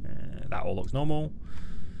 That all looks normal.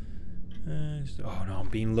 Oh no, I'm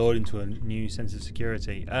being lured into a new sense of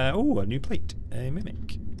security. Oh, a new plate. A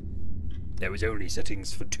mimic. There was only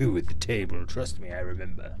settings for 2 at the table. Trust me, I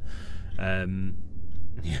remember. I'm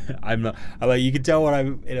not. You can tell when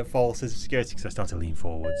I'm in a false sense of security because I start to lean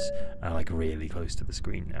forwards. I'm like really close to the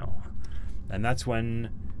screen now. And that's when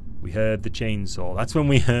we heard the chainsaw. That's when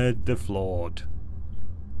we heard the flawed.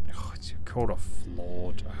 Oh, it's called a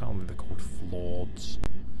flawed. I can't remember they're called flaweds.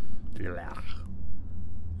 Blah.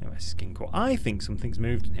 Anyway, skin core. I think something's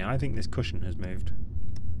moved in here. I think this cushion has moved.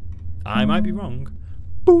 I might be wrong.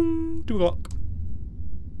 Boom! 2 o'clock.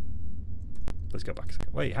 Let's go back a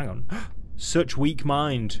second. Wait, hang on. Such weak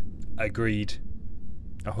mind. Agreed.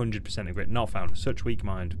 100% agreed. Not found. Such weak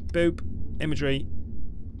mind. Boop. Imagery.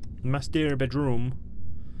 Master bedroom.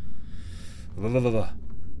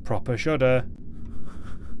 Proper shudder.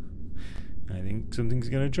 I think something's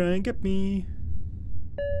gonna try and get me.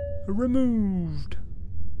 Removed.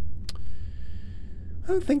 I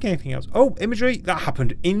don't think anything else. Oh, imagery. That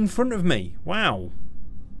happened in front of me. Wow.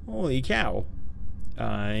 Holy cow.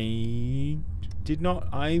 I did not.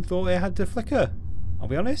 I thought it had to flicker. I'll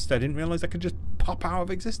be honest. I didn't realise I could just pop out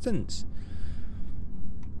of existence.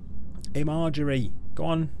 Imagery. Go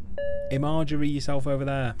on. Imagery yourself over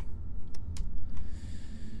there.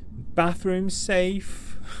 Bathroom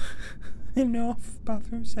safe. Enough.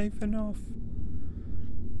 Bathroom safe enough.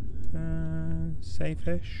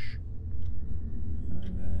 Safe-ish.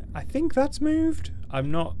 I think that's moved.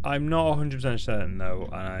 I'm not 100% certain though.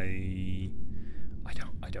 I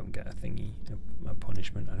don't get a thingy, a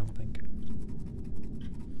punishment. I don't think.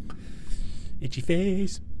 Itchy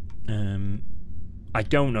face. I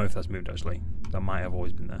don't know if that's moved actually. That might have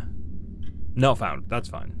always been there. Not found. That's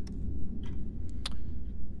fine.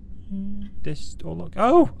 This door lock.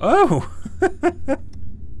 Oh.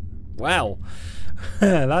 Well,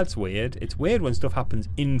 that's weird. It's weird when stuff happens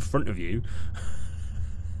in front of you.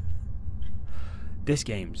 This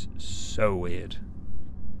game's so weird.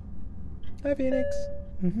 Hi, Phoenix.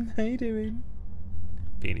 How you doing?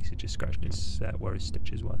 Phoenix is just scratching his where his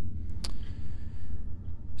stitches were.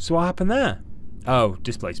 So what happened there? Oh,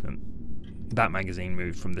 displacement. That magazine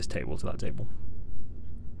moved from this table to that table.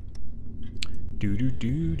 Do do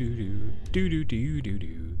do do do do do do do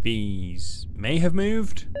do. These may have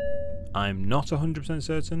moved. I'm not 100%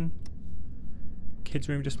 certain. Kids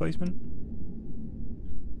room displacement.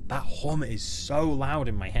 That hum is so loud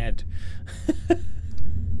in my head.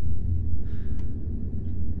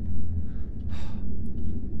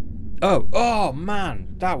 Oh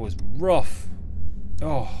man, that was rough.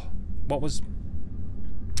 Oh, what was?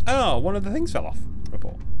 Oh, one of the things fell off.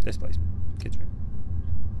 Report. Displacement. Kids room.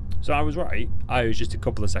 So I was right. I was just a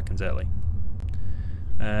couple of seconds early.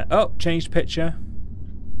 Oh, changed picture.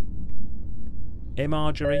 Hey,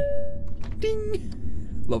 Marjorie.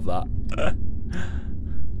 Ding! Love that.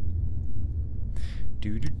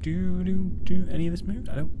 Do. Any of this moved?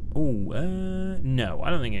 I don't. Oh, no. I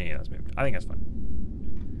don't think any of that's moved. I think that's fine.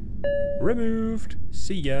 Removed.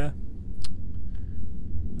 See ya.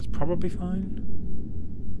 That's probably fine.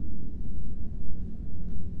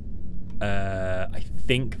 I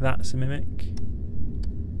think that's a mimic.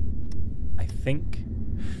 I think.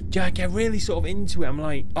 Yeah, I get really sort of into it. I'm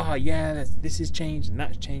like, oh yeah, this has changed and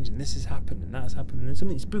that's changed and this has happened and that's happened and then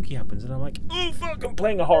something spooky happens and I'm like, oh fuck, I'm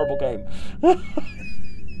playing a horrible game.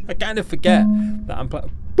 I kind of forget that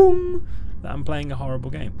I'm playing a horrible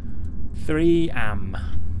game. 3 am.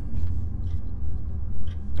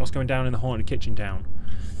 What's going down in the haunted kitchen town?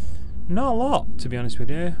 Not a lot, to be honest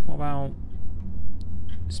with you. What about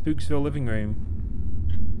Spooksville living room?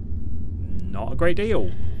 Not a great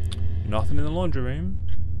deal. Nothing in the laundry room.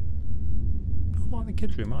 Not a lot in the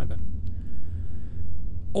kids' room either.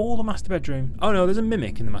 All the master bedroom. Oh no, there's a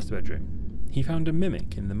mimic in the master bedroom. He found a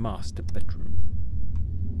mimic in the master bedroom.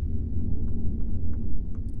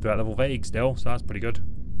 Threat level vague still, so that's pretty good.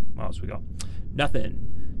 What else we got?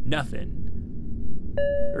 Nothing. Nothing.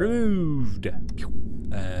 Removed.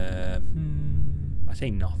 I say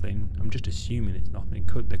nothing. I'm just assuming it's nothing.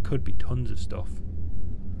 There could be tons of stuff.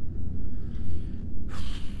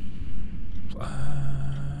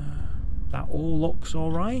 That all looks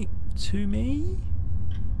alright to me.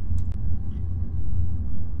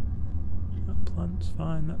 That plant's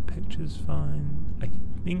fine. That picture's fine. I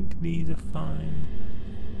think these are fine.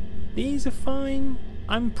 These are fine.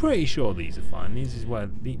 I'm pretty sure these are fine. These is where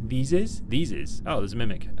these is. These is. Oh, there's a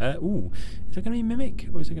mimic. Ooh, is it going to be a mimic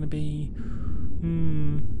or is it going to be?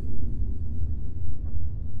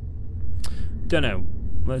 Don't know.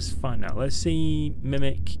 Let's find out. Let's see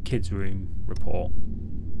mimic kids room report.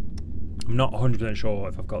 I'm not 100% sure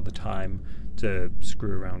if I've got the time to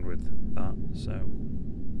screw around with that. So,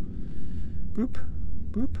 boop,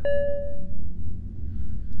 boop.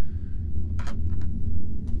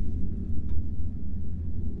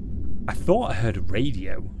 I thought I heard a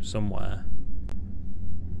radio somewhere.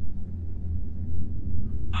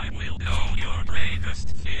 I will know your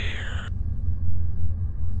bravest fear.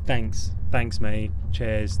 Thanks mate.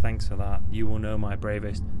 Cheers, thanks for that. You will know my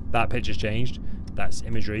bravest. That picture's changed. That's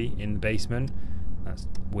imagery in the basement. That's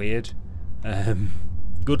weird.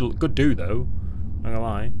 Good do though. Not gonna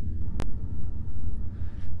lie.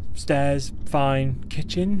 Stairs, fine.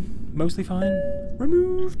 Kitchen, mostly fine.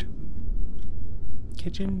 Removed.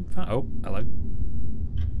 Kitchen, fine. Oh, hello.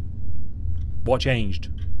 What changed?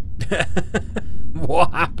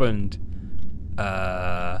 What happened?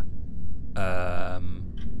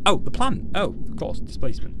 Oh, the plant. Oh, of course,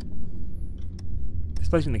 displacement.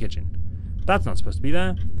 Displacement in the kitchen. That's not supposed to be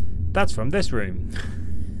there. That's from this room.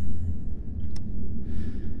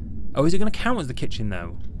 Oh, is it going to count as the kitchen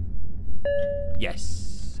though?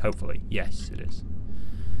 Yes, hopefully. Yes, it is.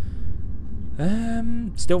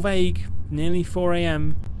 Still vague. Nearly 4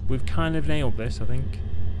 AM. We've kind of nailed this, I think.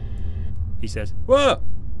 He says, whoa!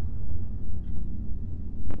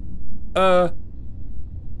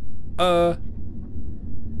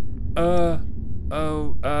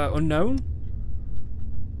 Unknown?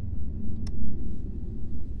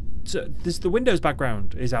 So, this the Windows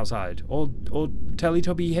background is outside. Or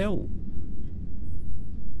Teletubby Hill.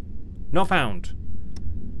 Not found.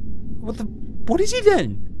 What is it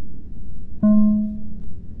then?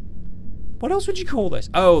 What else would you call this?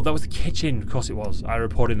 Oh, that was the kitchen. Of course it was. I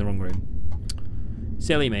reported in the wrong room.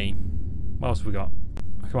 Silly me. What else have we got?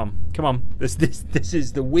 Come on, come on. This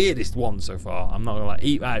is the weirdest one so far. I'm not gonna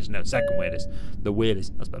lie. Actually, no, second weirdest. The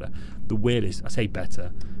weirdest. That's better. The weirdest. I say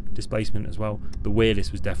better. Displacement as well. The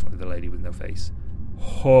weirdest was definitely the lady with no face.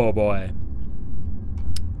 Oh boy.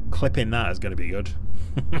 Clipping that is gonna be good.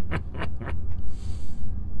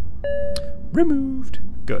 Removed.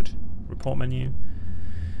 Good. Report menu.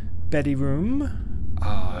 Beddy room.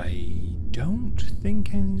 I don't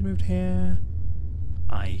think anything's moved here.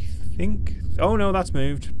 I think... Oh no, that's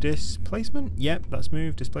moved. Displacement? Yep, that's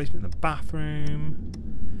moved. Displacement in the bathroom.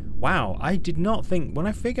 Wow, I did not think... When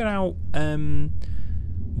I figured out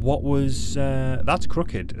what was... that's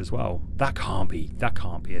crooked as well. That can't be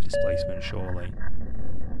a displacement, surely.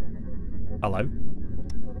 Hello?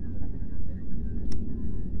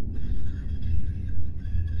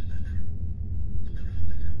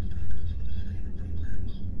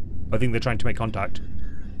 I think they're trying to make contact.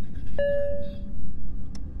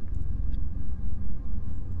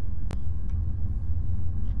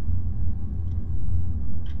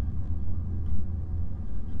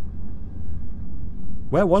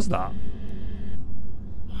 Where was that?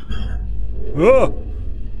 Oh!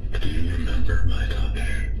 Do you remember my touch?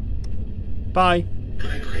 Bye.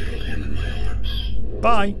 I cradled him in my arms.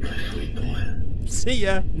 Bye. My sweet boy. See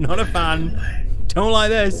ya. Not a fan. Don't like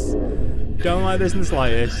this. Don't like this in the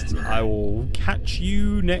slightest. I will catch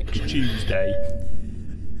you next Tuesday.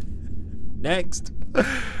 Next.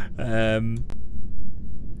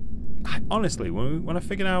 Honestly, when I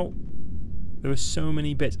figured out there were so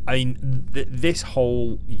many bits. I mean, this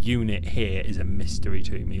whole unit here is a mystery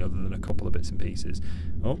to me, other than a couple of bits and pieces.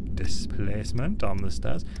 Oh, displacement on the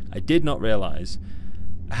stairs. I did not realise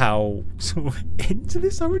how sort of into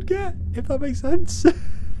this I would get, if that makes sense.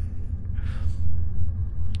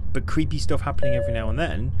 But creepy stuff happening every now and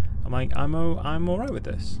then. I'm like, I'm all right with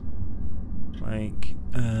this. Like,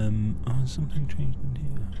 oh, something changed in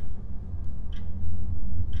here.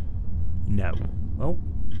 No. Oh.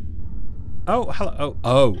 Oh, hello.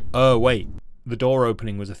 Oh, wait. The door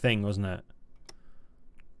opening was a thing, wasn't it?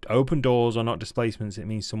 Open doors are not displacements. It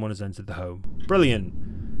means someone has entered the home. Brilliant.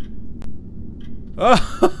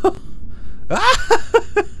 Oh.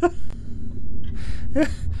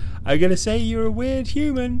 I'm going to say you're a weird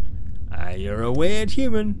human. You're a weird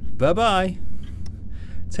human. Bye-bye.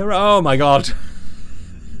 Oh, my God.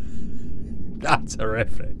 That's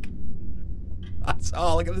horrific. That's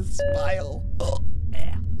all. Look at the smile. Oh,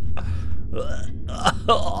 yeah.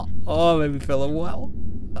 Oh, made me feel unwell.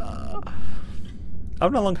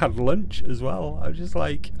 I've not long had lunch as well. I'm just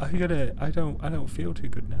like, I don't feel too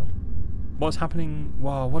good now. What's happening?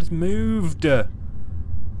 Wow, what has moved?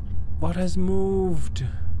 What has moved?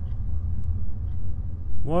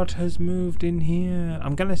 What has moved in here?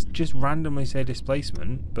 I'm gonna just randomly say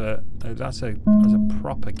displacement, but that's a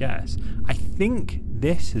proper guess. I think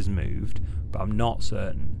this has moved, but I'm not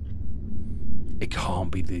certain. It can't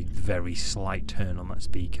be the very slight turn on that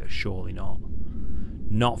speaker. Surely not.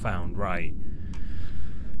 Not found. Right.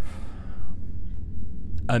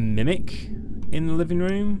 A mimic in the living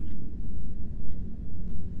room.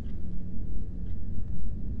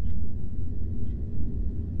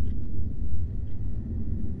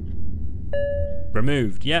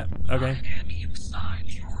 Removed. Yeah. Okay. I am inside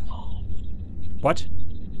your home. What?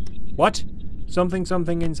 What? Something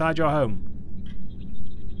inside your home.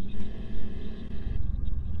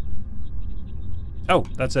 Oh,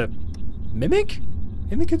 that's a mimic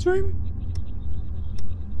in the kids' room?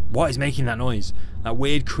 What is making that noise? That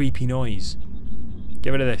weird, creepy noise.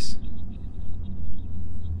 Get rid of this.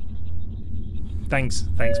 Thanks,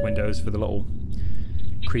 Windows, for the little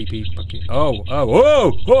creepy fucking. Oh,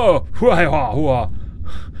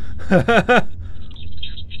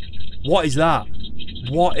 What is that?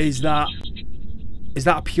 What is that? Is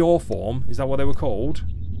that a pure form? Is that what they were called?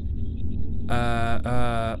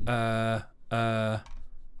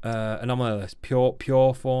 Anomalous.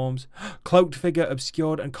 Pure forms. Cloaked figure,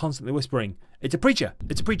 obscured and constantly whispering. It's a preacher.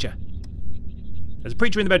 It's a preacher. There's a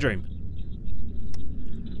preacher in the bedroom.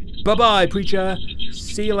 Bye-bye, preacher.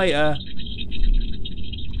 See you later.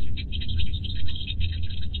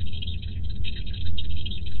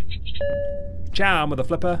 Ciao, mother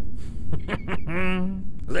flipper.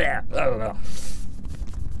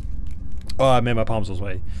 Oh, I made my palms all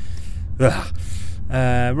sweaty.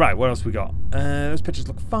 Right, what else we got? Those pictures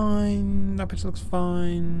look fine. That picture looks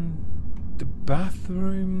fine. The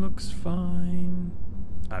bathroom looks fine.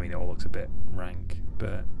 I mean, it all looks a bit rank,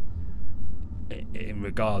 but in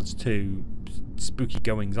regards to spooky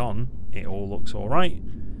goings on, it all looks alright.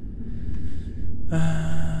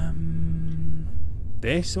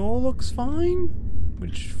 This all looks fine,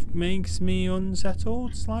 which makes me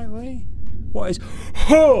unsettled slightly. What is...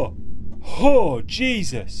 Oh,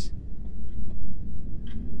 Jesus!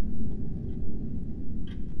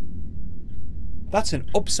 That's an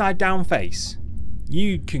upside down face.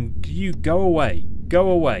 You go away. Go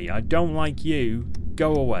away. I don't like you.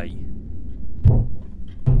 Go away.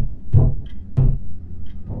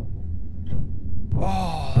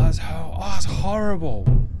 Oh, that's horrible.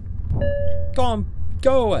 Go on,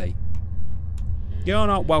 go away. You're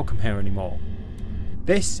not welcome here anymore.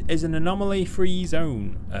 This is an anomaly-free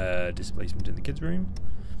zone. Displacement in the kids' room.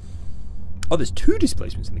 Oh, there's 2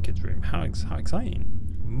 displacements in the kids' room. How exciting.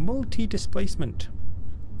 Multi-displacement.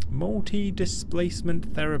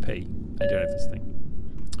 Multi-displacement therapy. I don't know if this thing.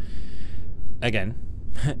 Again.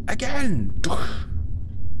 Again!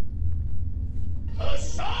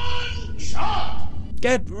 Hassan shot!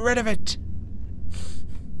 Get rid of it!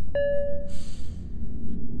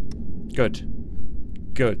 Good.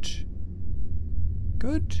 Good.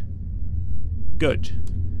 Good. Good.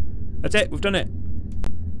 That's it. We've done it.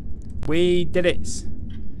 We did it.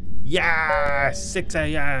 Yeah, 6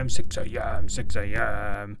 a.m., 6 a.m., 6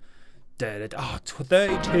 a.m. Oh,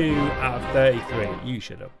 32 out of 33. You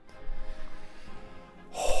shut up.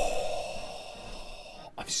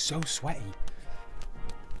 I'm so sweaty.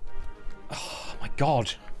 Oh my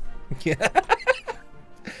god.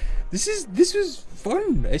 This was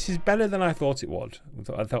fun. This is better than I thought it would.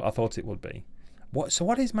 I thought it would be. So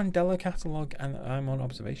what is Mandela Catalogue and I'm on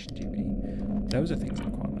observation duty? Those are things I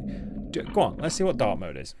quite like. Go on, let's see what dark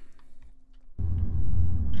mode is.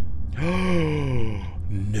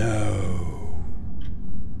 No.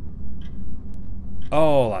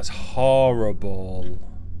 Oh, that's horrible.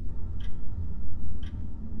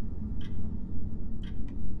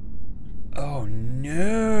 Oh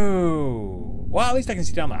no. Well, at least I can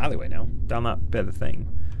see down that alleyway now. Down that bit of the thing.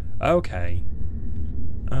 Okay.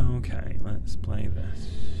 Okay, let's play this.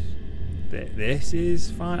 This is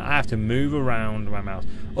fine. I have to move around my mouse.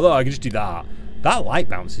 Although I can just do that. That light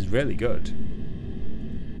bounce is really good.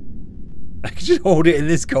 I can just hold it in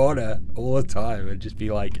this corner all the time and just be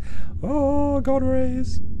like, oh, God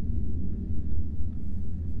rays.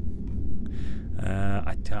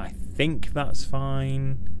 I think that's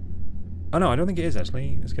fine. Oh, no, I don't think it is,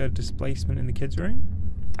 actually. Let's go to displacement in the kids' room.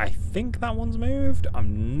 I think that one's moved.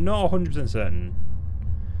 I'm not 100% certain.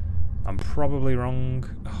 I'm probably wrong.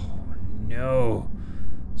 Oh, no.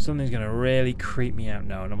 Something's going to really creep me out.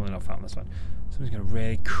 No, I'm really not found this one. Something's going to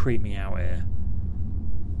really creep me out here.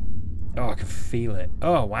 Oh, I can feel it.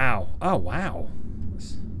 Oh, wow. Oh, wow.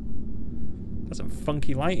 That's some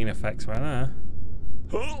funky lighting effects right there.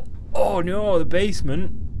 Oh, no, the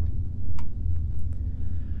basement.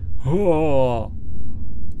 Oh.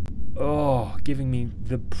 Oh, giving me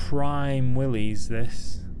the prime willies,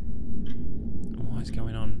 this. What is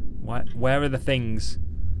going on? Where are the things?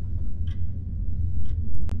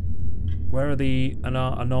 Where are the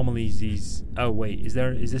anomalies? Oh wait, is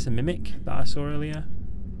this a mimic that I saw earlier?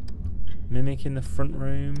 Mimic in the front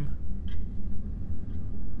room.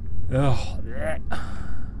 Oh,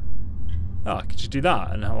 I could just do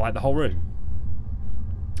that and like the whole room.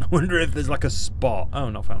 I wonder if there's like a spot. Oh,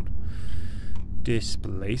 not found.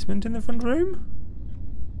 Displacement in the front room?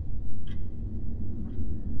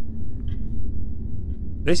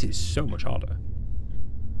 This is so much harder.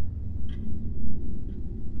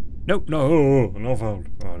 Nope, no, not found.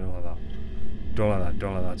 Oh, I don't like that. Don't like that.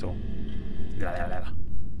 Don't like that at all.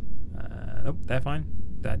 Nope, they're fine.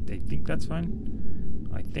 I think that's fine.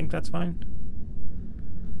 I think that's fine.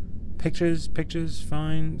 Pictures,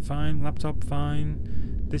 fine, fine. Laptop,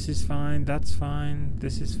 fine. This is fine. That's fine.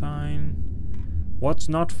 This is fine. What's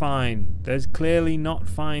not fine? There's clearly not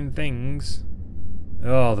fine things.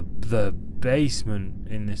 Oh, the basement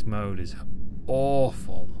in this mode is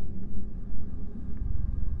awful.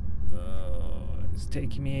 It's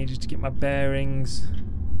taking me ages to get my bearings.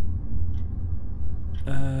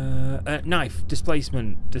 Knife,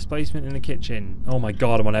 displacement in the kitchen. Oh my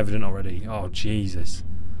god, I'm on evident already. Oh Jesus.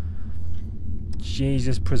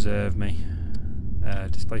 Jesus preserve me.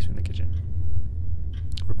 Displacement in the kitchen.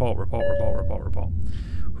 Report.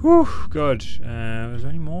 Whew, good. Is there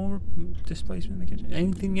any more displacement in the kitchen?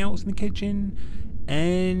 Anything else in the kitchen?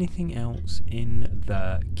 Anything else in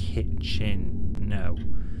the kitchen? No.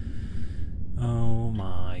 Oh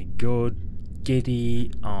my good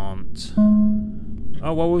giddy aunt.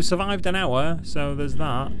 Oh, well, we've survived an hour, so there's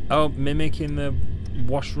that. Oh, mimic in the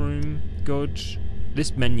washroom. Good.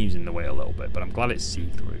 This menu's in the way a little bit, but I'm glad it's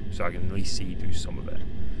see-through, so I can at least see through some of it.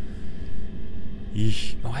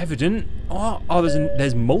 Eesh. Oh, evident. Oh,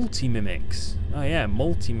 there's multi-mimics. Oh, yeah,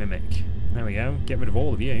 multi-mimic. There we go. Get rid of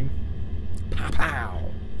all of you. Pow, pow.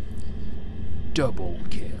 Double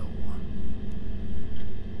kill.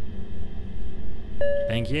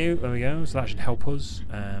 Thank you. There we go. So that should help us.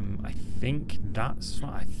 I think that's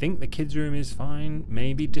fine. I think the kids' room is fine.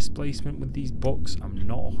 Maybe displacement with these books. I'm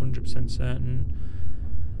not 100% certain.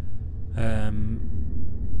 I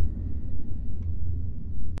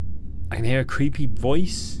can hear a creepy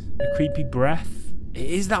voice, a creepy breath. It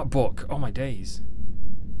is that book. Oh my days.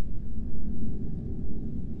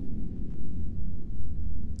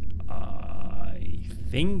 I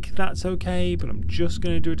think that's okay, but I'm just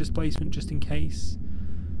going to do a displacement just in case.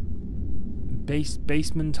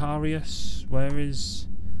 Basementarius, where is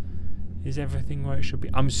everything where it should be?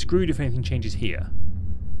 I'm screwed if anything changes here.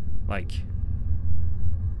 Like,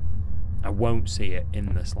 I won't see it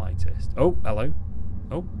in the slightest. Oh, hello.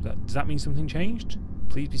 Oh, does that mean something changed?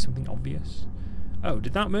 Please be something obvious. Oh,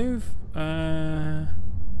 did that move? I'm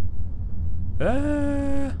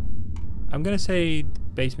going to say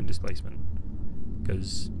basement displacement,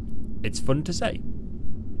 because it's fun to say.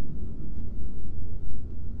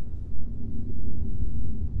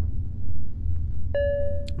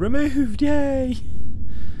 Removed, yay!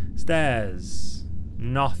 Stairs.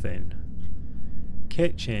 Nothing.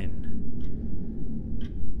 Kitchen.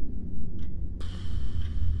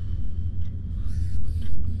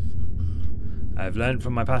 I've learned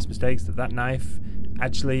from my past mistakes that that knife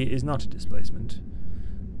actually is not a displacement.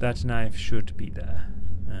 That knife should be there.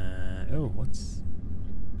 Oh, what's...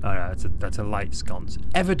 Oh no, that's a light sconce.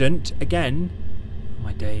 Evident, again. Oh,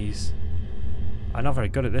 my days. I'm not very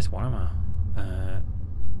good at this one, am I?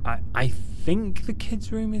 I think the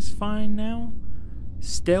kids' room is fine now.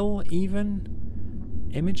 Still, even.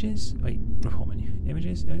 Images? Wait, report menu.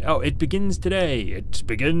 Images? Oh, it begins today. It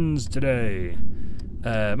begins today.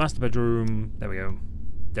 Master bedroom. There we go.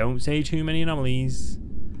 Don't say too many anomalies.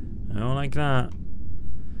 I don't like that.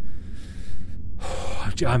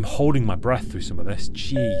 I'm holding my breath through some of this.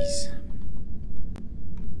 Jeez.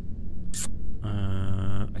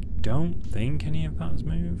 I don't think any of that has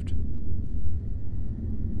moved.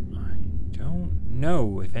 I don't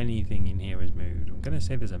know if anything in here has moved. I'm going to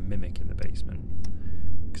say there's a mimic in the basement.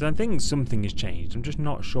 Because I think something has changed. I'm just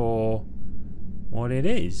not sure what it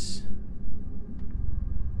is.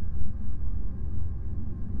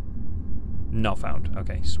 Not found.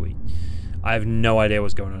 Okay, sweet. I have no idea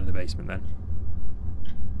what's going on in the basement then.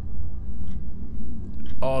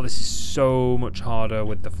 Oh, this is so much harder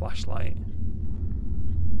with the flashlight.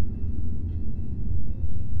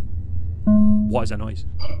 What is that noise?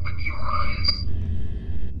 Open your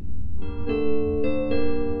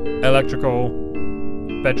eyes. Electrical.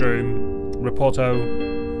 Bedroom. Reporto.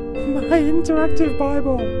 My interactive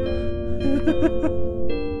Bible.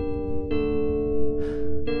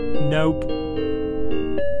 Nope.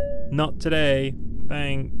 Not today.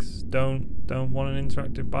 Thanks. Don't want an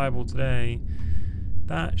interactive Bible today.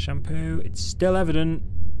 That shampoo, it's still evident.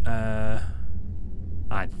 I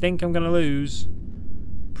think I'm gonna lose.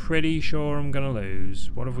 Pretty sure I'm gonna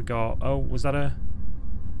lose. What have we got? Oh, was that a...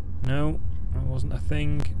 No, that wasn't a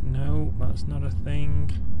thing. No, that's not a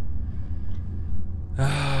thing.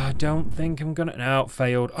 I don't think I'm gonna... No,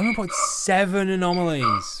 failed. Oh, 0.7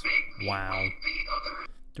 anomalies. Wow.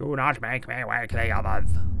 Do not make me wake the others.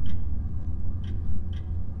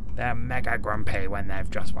 They're mega grumpy when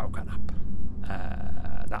they've just woken up.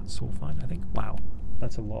 That's all fine, I think. Wow,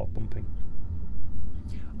 that's a lot of bumping.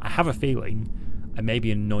 I have a feeling I may be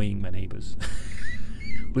annoying my neighbours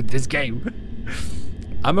with this game.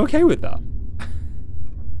 I'm okay with that.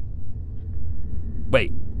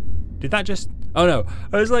 Wait, did that just... Oh no,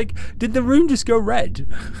 I was like, did the room just go red?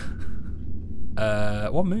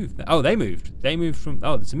 What moved? Oh, they moved. They moved from...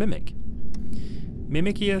 Oh, it's a mimic.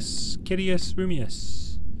 Mimicius, Kyrius,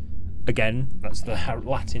 Rumius. Again, that's the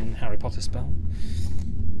Latin Harry Potter spell.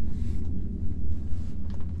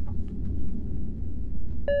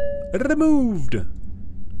 Removed.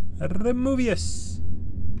 Removius.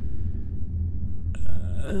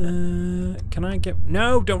 Can I get...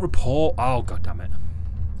 No, don't report. Oh, god damn it.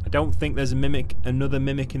 I don't think there's a mimic, another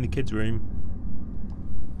mimic in the kids' room.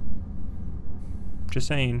 Just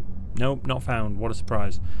saying. Nope, not found. What a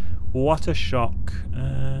surprise. What a shock.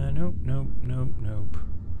 Nope, nope, nope, nope.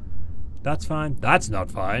 That's fine. That's not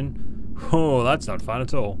fine. Oh, that's not fine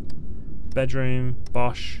at all. Bedroom,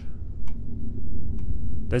 Bosch.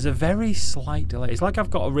 There's a very slight delay. It's like I've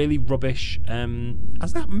got a really rubbish...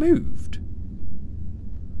 has that moved?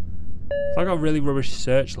 It's like I've got a really rubbish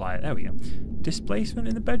searchlight. There we go. Displacement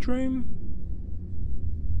in the bedroom?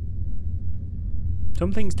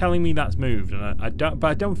 Something's telling me that's moved, and I don't, but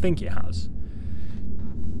I don't think it has.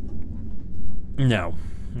 No.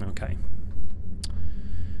 Okay.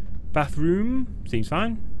 Bathroom seems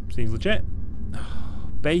fine. Seems legit.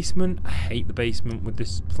 Basement. I hate the basement with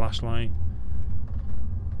this flashlight.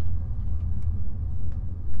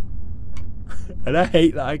 And I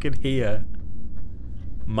hate that I can hear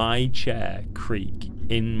my chair creak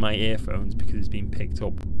in my earphones because it's been picked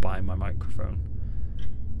up by my microphone.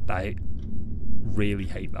 I really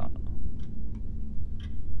hate that.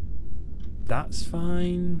 That's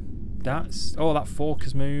fine. That's... Oh, that fork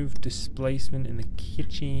has moved. Displacement in the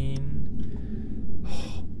kitchen.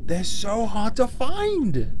 Oh, they're so hard to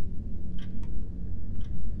find.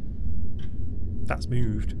 That's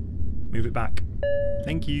moved. Move it back.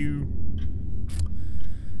 Thank you.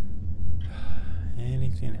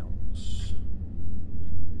 Anything else?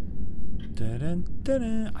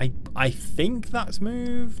 I think that's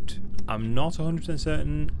moved. I'm not 100%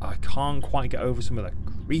 certain. I can't quite get over some of the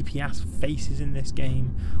creepy ass faces in this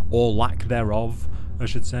game, or lack thereof, I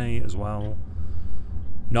should say, as well.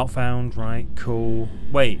 Not found, right? Cool.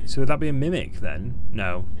 Wait, so would that be a mimic then?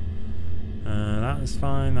 No. That's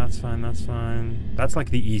fine. That's fine. That's fine. That's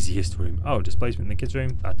like the easiest room. Oh, displacement in the kids'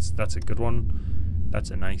 room. That's a good one. That's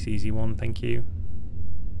a nice easy one, thank you.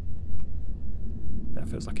 That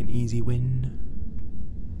feels like an easy win.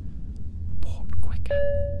 Report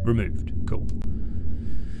quicker. Removed. Cool.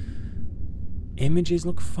 Images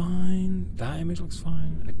look fine. That image looks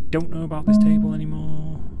fine. I don't know about this table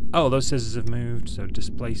anymore. Oh, those scissors have moved, so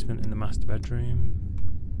displacement in the master bedroom.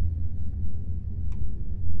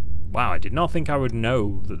 Wow, I did not think I would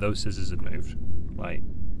know that those scissors had moved. Like,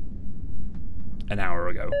 an hour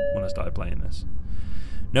ago when I started playing this.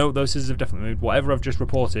 No, those scissors have definitely moved. Whatever I've just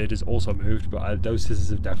reported is also moved, but those scissors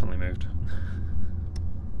have definitely moved.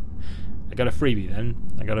 I got a freebie then.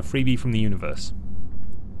 I got a freebie from the universe.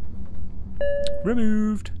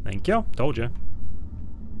 Removed. Thank you. Told you.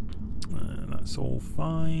 That's all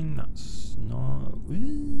fine. That's not...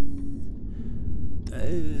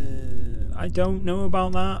 I don't know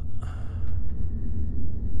about that.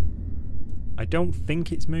 I don't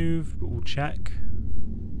think it's moved, but we'll check.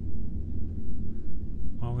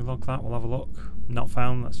 While we log that, we'll have a look. Not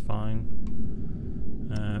found, that's fine.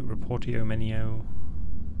 Reportio menio.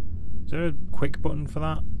 Is there a quick button for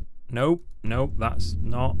that? Nope, nope, that's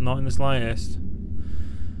not in the slightest.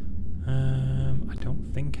 I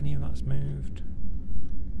don't think any of that's moved.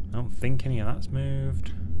 I don't think any of that's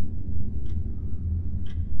moved.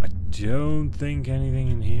 I don't think anything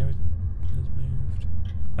in here has moved.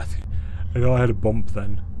 I know I had a bump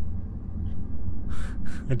then.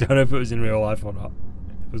 I don't know if it was in real life or not.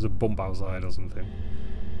 It was a bump outside or something.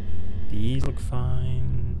 These look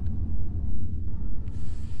fine.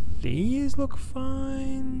 These look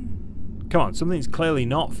fine. Come on, something's clearly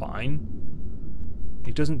not fine.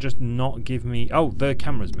 It doesn't just not give me... Oh, the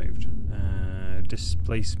camera's moved.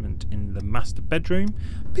 Displacement in the master bedroom.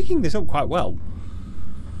 I'm picking this up quite well.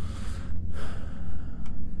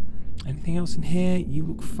 Anything else in here? You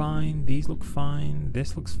look fine. These look fine.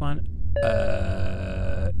 This looks fine.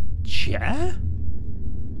 Chair?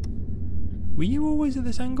 Were you always at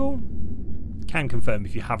this angle? Can confirm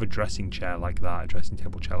if you have a dressing chair like that, a dressing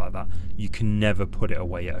table chair like that, you can never put it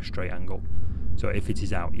away at a straight angle. So if it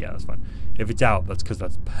is out, yeah, that's fine. If it's out, that's because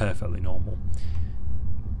that's perfectly normal.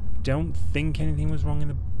 Don't think anything was wrong in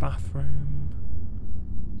the bathroom.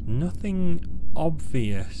 Nothing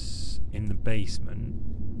obvious in the basement.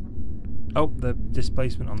 Oh, the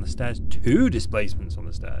displacement on the stairs. 2 displacements on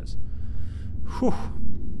the stairs. Whew.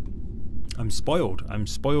 I'm spoiled. I'm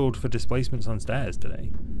spoiled for displacements on stairs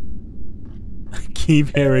today. I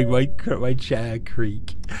keep hearing my chair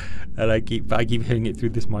creak, and I keep hearing it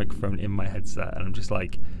through this microphone in my headset, and I'm just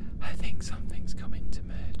like, I think something's coming to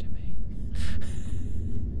murder me.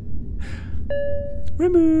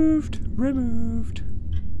 Removed. Removed.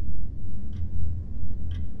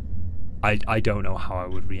 I don't know how I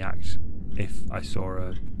would react if I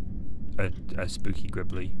saw a spooky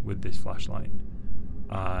gribbly with this flashlight.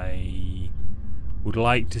 I would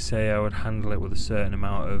like to say I would handle it with a certain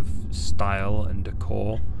amount of style and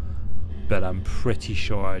decor, but I'm pretty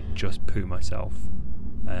sure I'd just poo myself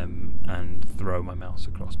and throw my mouse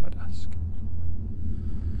across my desk.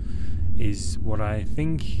 Is what I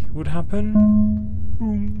think would happen.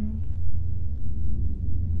 Boom.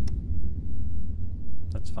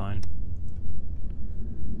 That's fine.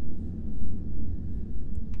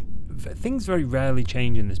 Things very rarely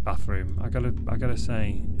change in this bathroom. I gotta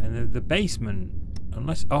say, and the basement,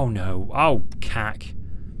 unless oh no, oh cack!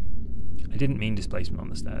 I didn't mean displacement on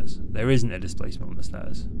the stairs. There isn't a displacement on the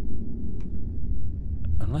stairs,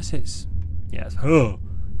 unless it's yes.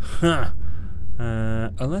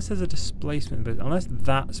 Unless there's a displacement, but unless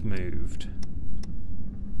that's moved,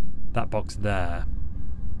 that box there.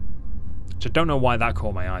 Which I don't know why that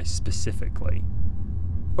caught my eye specifically.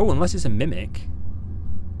 Oh, unless it's a mimic.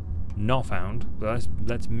 Not found, but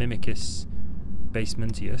let's Mimicus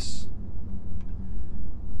Basementius.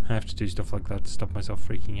 I have to do stuff like that to stop myself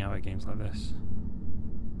freaking out at games like this.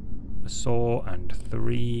 A saw and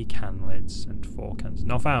 3 can lids and 4 cans.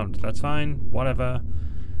 Not found, that's fine, whatever.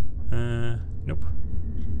 Nope.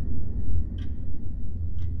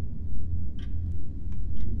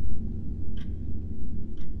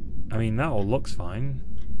 I mean, that all looks fine.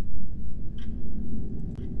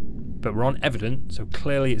 But we're on evident, so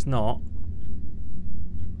clearly it's not.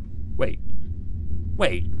 Wait.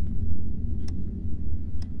 Wait.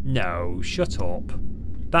 No, shut up.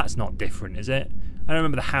 That's not different, is it? I don't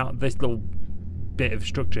remember this little bit of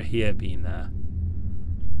structure here being there.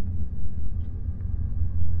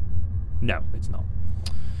 No, it's not.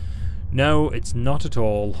 No, it's not at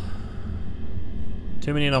all.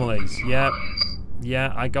 Too many anomalies. Yep.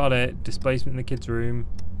 Yeah, I got it. Displacement in the kids' room.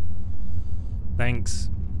 Thanks.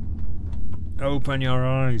 Open your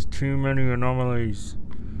eyes. Too many anomalies.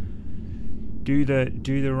 Do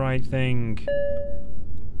the right thing.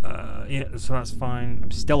 Yeah, so that's fine.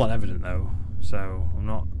 I'm still unevident though, so I'm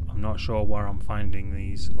not sure where I'm finding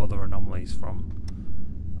these other anomalies from.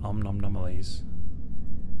 Anomalies.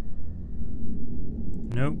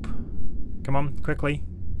 Nope. Come on, quickly.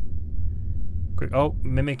 Quick. Oh,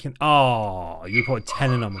 mimicking. Oh, you reported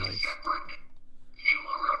 10 anomalies.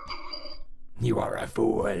 You are a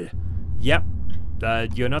fool. Yep.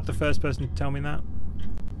 You're not the first person to tell me that.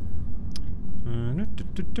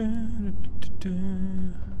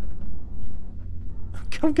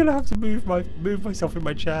 I'm gonna have to move myself in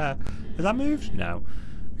my chair. Has that moved? No.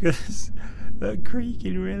 Because that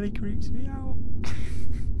creaking really creeps me out.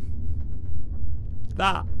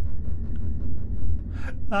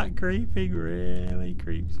 That creeping really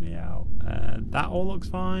creeps me out. That all looks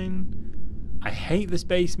fine. I hate this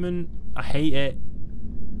basement. I hate it.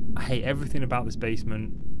 I hate everything about this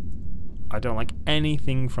basement. I don't like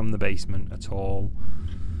anything from the basement at all.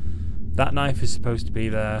 That knife is supposed to be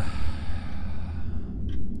there.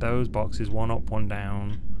 Those boxes, one up, one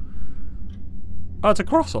down. Oh, it's a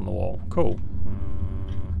cross on the wall. Cool.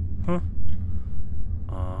 Uh-huh.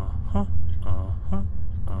 Uh-huh. Uh-huh.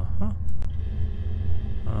 Uh-huh.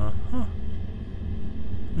 Uh-huh.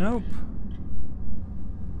 Nope.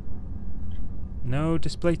 No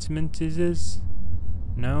displacements.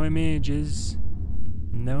 No images.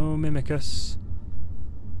 No mimicus.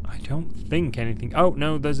 I don't think anything. Oh,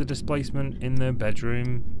 no, there's a displacement in the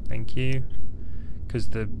bedroom. Thank you. Because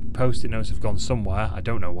the post-it notes have gone somewhere. I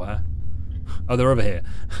don't know where. Oh, they're over here.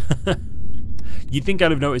 You'd think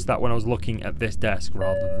I'd have noticed that when I was looking at this desk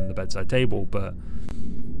rather than the bedside table, but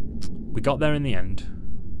we got there in the end.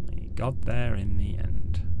 We got there in the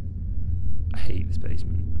end. I hate this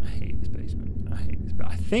basement. I hate this basement. I hate this.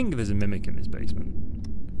 I think there's a mimic in this basement.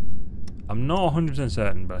 I'm not 100%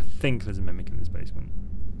 certain, but I think there's a mimic in this basement.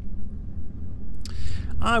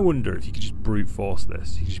 I wonder if you could just brute force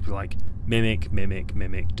this. You could just be like, mimic, mimic,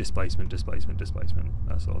 mimic, displacement, displacement, displacement,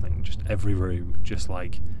 that sort of thing. Just every room, just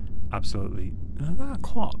like, absolutely. Is that a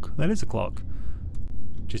clock? That is a clock.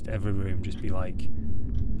 Just every room, just be like,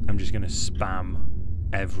 I'm just going to spam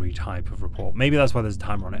every type of report. Maybe that's why there's a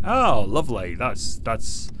timer on it. Oh, lovely.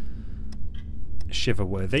 That's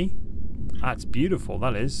shiver-worthy. That's beautiful,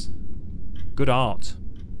 that is. Good art.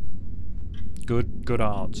 Good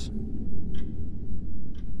art.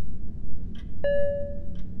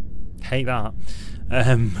 Hate that.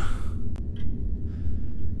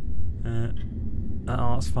 That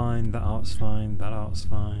art's fine. That art's fine. That art's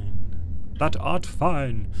fine. That art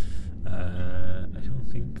fine. I don't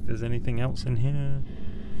think there's anything else in here.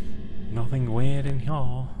 Nothing weird in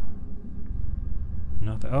here.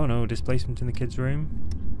 Nothing. Oh no, displacement in the kids' room.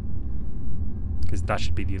 Because that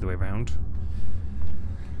should be the other way around.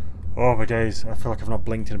 Oh my days! I feel like I've not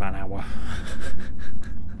blinked in about an hour.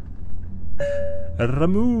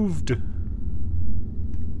 Removed.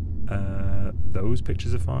 Those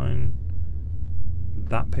pictures are fine.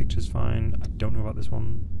 That picture's fine. I don't know about this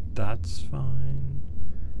one. That's fine.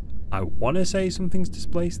 I want to say something's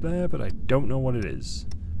displaced there, but I don't know what it is.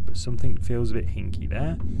 But something feels a bit hinky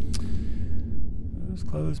there. Those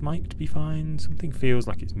clothes might be fine. Something feels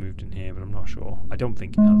like it's moved in here, but I'm not sure. I don't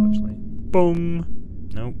think it has actually. Boom.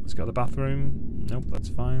 Nope, let's go to the bathroom. Nope, that's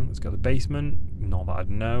fine. Let's go to the basement. Not that I'd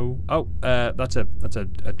know. Oh, that's a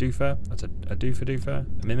doofer. That's a doofer.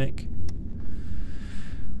 A mimic.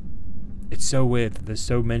 It's so weird that there's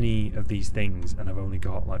so many of these things and I've only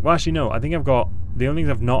got like... Well, actually, no. I think I've got... The only things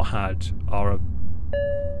I've not had are a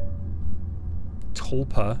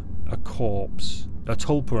tulpa, a corpse. A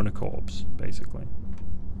tulpa and a corpse, basically.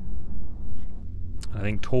 I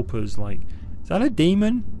think tulpa's like... Is that a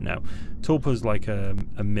demon? No. Tulpa's like a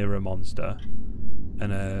mirror monster.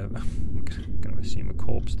 And I'm going to assume a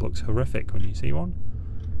corpse looks horrific when you see one.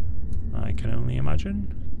 I can only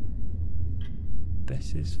imagine.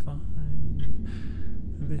 This is fine.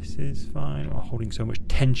 This is fine. I'm holding so much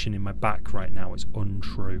tension in my back right now. It's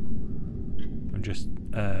untrue. I'm just...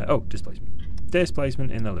 oh, displacement.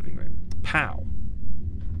 Displacement in the living room. Pow.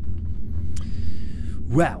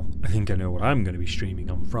 Well, I think I know what I'm going to be streaming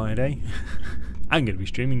on Friday. I'm going to be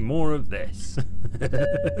streaming more of this.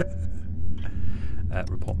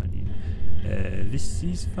 Report menu. This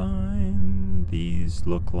is fine. These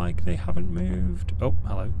look like they haven't moved. Oh,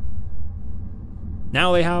 hello.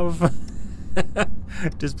 Now they have.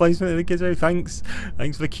 Displacement of the kids. Thanks.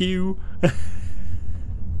 Thanks for the cue.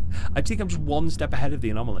 I think I'm just one step ahead of the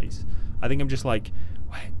anomalies. I think I'm just like,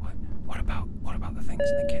 wait, what about the things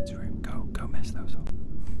in the kids' room? Go mess those up.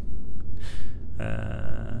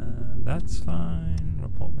 That's fine.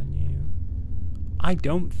 Report menu. I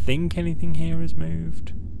don't think anything here has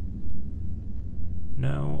moved.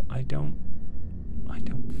 No, I don't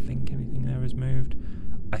think anything there has moved.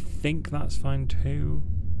 I think that's fine too.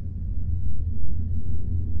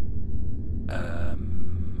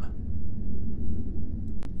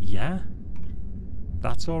 Yeah,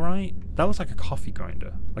 that's all right. That looks like a coffee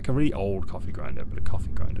grinder, like a really old coffee grinder, but a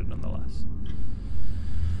coffee grinder nonetheless.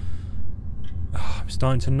 Oh, I'm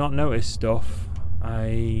starting to not notice stuff.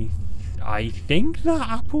 I think that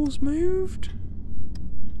apple's moved.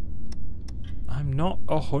 I'm not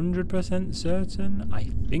 100% certain. I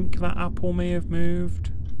think that apple may have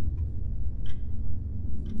moved.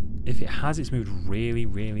 If it has, it's moved really,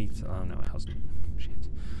 really... Oh, no, it hasn't. Shit.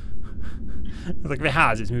 Like, if it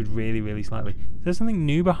has, it's moved really, really slightly. Is there something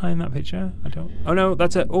new behind that picture? I don't... Oh, no,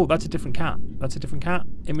 that's a... Oh, that's a different cat. That's a different cat.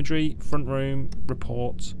 Imagery, front room,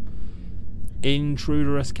 reports.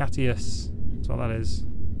 Intruderus catius. That's what that is.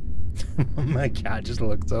 My cat just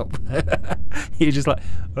looked up. He's just like,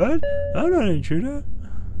 what? I'm not an intruder.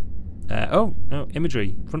 Oh, no,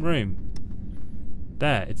 imagery, front room.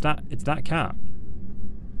 There, it's that cat.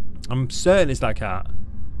 I'm certain it's that cat.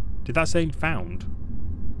 Did that say found?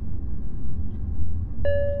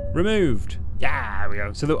 Removed. Yeah, there we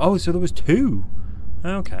go. So so there was two.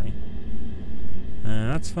 Okay.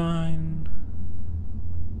 That's fine.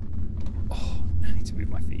 Oh, I need to move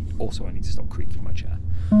my feet. Also, I need to stop creaking my chair.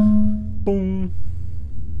 Boom.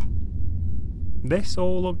 This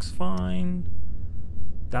all looks fine.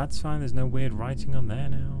 That's fine. There's no weird writing on there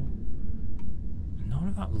now. None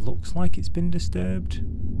of that looks like it's been disturbed.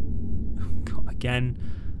 God, again,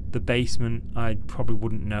 the basement, I probably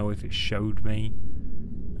wouldn't know if it showed me.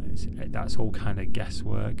 That's all kind of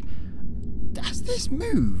guesswork. Has this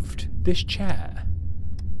moved? This chair?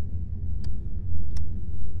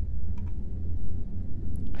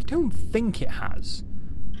 I don't think it has.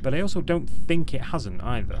 But I also don't think it hasn't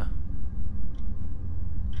either.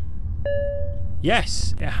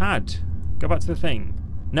 Yes, it had. Go back to the thing.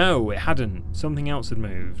 No, it hadn't. Something else had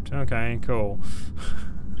moved. Okay, cool.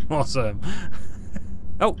 Awesome.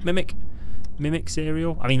 Oh, mimic. Mimic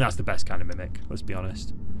cereal. I mean, that's the best kind of mimic, let's be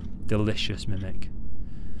honest. Delicious mimic.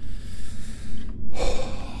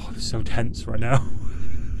 Oh, I'm so tense right now.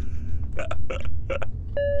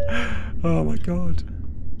 Oh my god.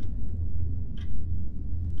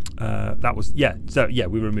 That was, yeah, so yeah,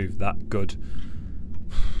 we removed that. Good.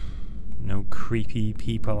 No creepy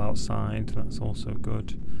people outside. That's also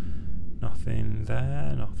good. Nothing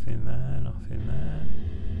there, nothing there, nothing there.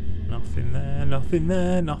 Nothing there, nothing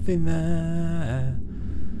there, nothing there.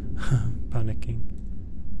 Panicking.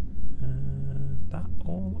 That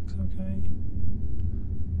all looks okay.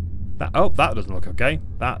 That doesn't look okay.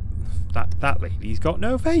 That lady's got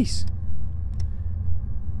no face.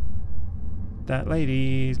 That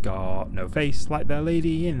lady's got no face, like the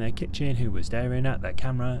lady in the kitchen who was staring at the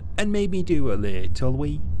camera and made me do a little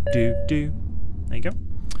wee do. There you go.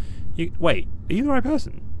 Wait, are you the right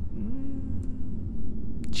person?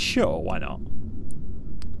 Sure, why not?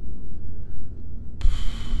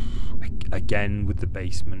 Again with the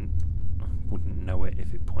basement. I wouldn't know it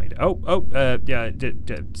if it pointed. Yeah,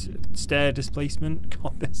 stair displacement.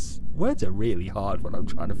 God, this words are really hard when I'm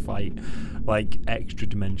trying to fight like extra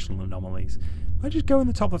dimensional anomalies. If I just go in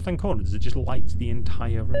the top left-hand corner, does it just light the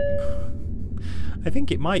entire room? I think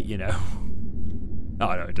it might, you know.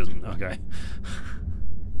 Oh no, it doesn't. Okay.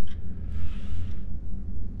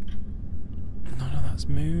 None of that's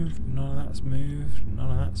moved. None of that's moved. None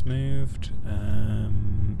of that's moved.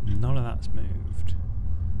 None of that's moved.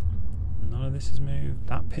 None of this is moved.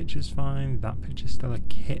 That picture's fine. That picture's still a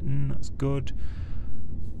kitten. That's good.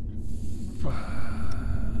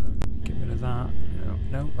 Get rid of that.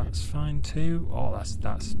 No, that's fine too. Oh,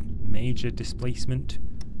 that's major displacement.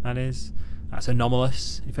 That is. That's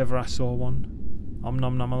anomalous, if ever I saw one.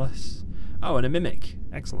 Omnomnomalous. Oh, and a mimic.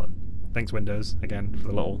 Excellent. Thanks, Windows, again, for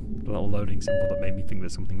the little loading symbol that made me think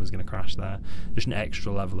that something was going to crash there. Just an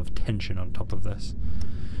extra level of tension on top of this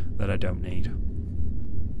that I don't need.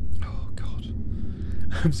 Oh, God.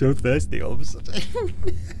 I'm so thirsty all of a sudden.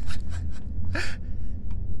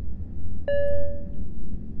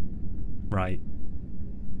 Right.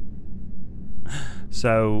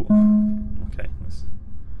 So, okay, let's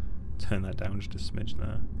turn that down just a smidge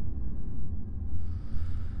there.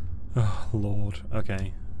 Oh, Lord.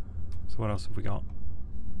 Okay. So what else have we got?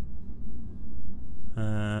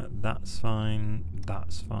 That's fine.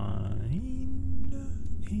 That's fine.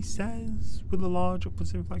 He says with a large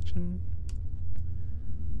upwards inflection.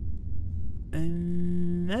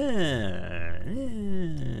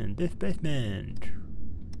 Displacement.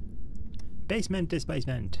 Basement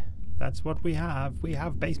displacement. That's what we have. We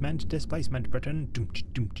have basement displacement, Britain.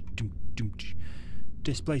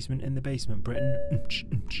 displacement in the basement, Britain.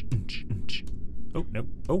 Oh, no.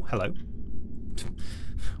 Oh, hello.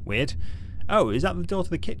 Weird. Oh, is that the door to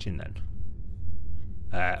the kitchen then?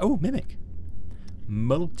 Oh, mimic.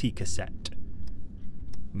 Multi-cassette.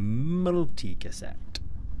 Multi-cassette.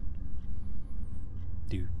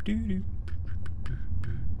 Do, do, do.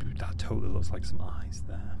 That totally looks like some eyes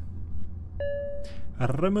there.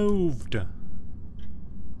 Removed.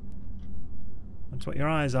 That's what your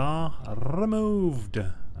eyes are. Removed.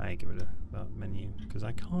 I get rid of that menu because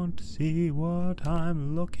I can't see what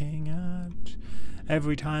I'm looking at.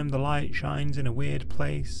 Every time the light shines in a weird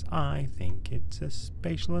place, I think it's a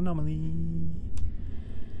spatial anomaly.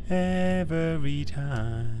 Every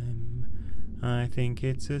time I think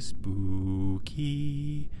it's a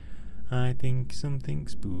spooky. I think something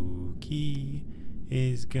spooky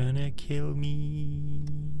is gonna kill me.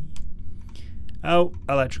 Oh,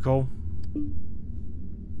 electrical.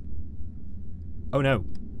 Oh no,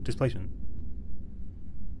 displacement.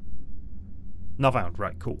 Not found.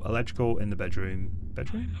 Right, cool. Electrical in the bedroom.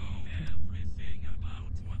 Bedroom? I know everything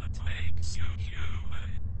about what makes you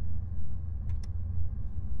human.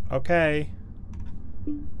 Okay.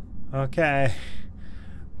 Okay.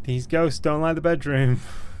 These ghosts don't like the bedroom.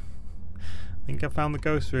 I think I found the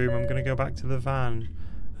ghost room. I'm going to go back to the van.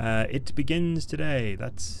 It begins today.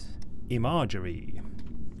 That's imagery.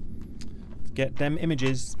 Let's get them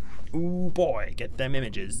images. Ooh boy, get them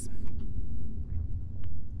images.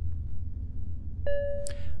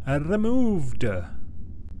 Removed.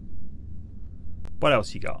 What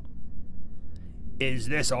else you got? Is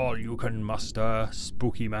this all you can muster,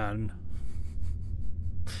 spooky man?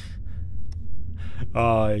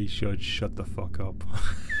 I should shut the fuck up.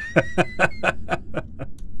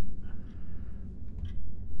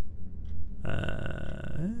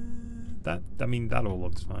 I mean, that all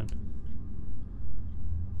looks fine.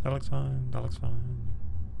 That looks fine. That looks fine.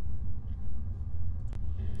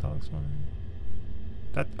 That looks fine.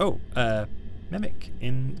 That mimic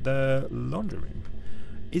in the laundry room.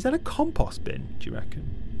 Is that a compost bin? Do you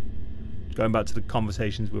reckon? Going back to the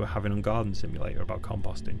conversations we were having on Garden Simulator about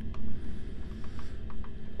composting.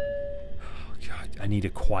 Oh God, I need a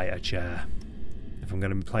quieter chair. If I'm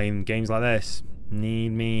going to be playing games like this,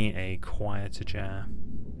 need me a quieter chair.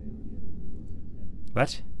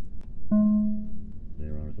 What?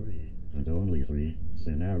 There are 3, and only 3,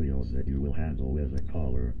 scenarios that you will handle with a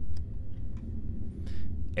caller.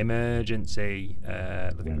 Emergency.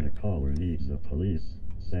 When a caller needs the police,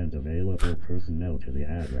 send available personnel to the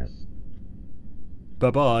address.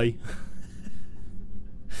 Bye-bye.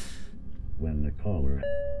 When the caller...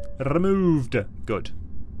 Removed. Good.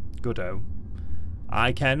 Good-o.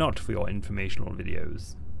 I care not for your informational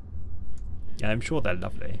videos. I'm sure they're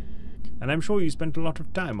lovely. And I'm sure you spent a lot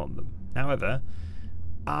of time on them. However,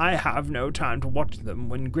 I have no time to watch them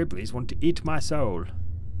when Gribblies want to eat my soul.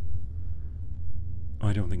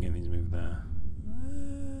 I don't think anything's moved there.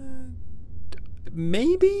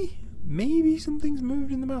 Maybe? Maybe something's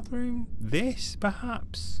moved in the bathroom? This,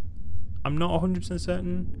 perhaps? I'm not 100%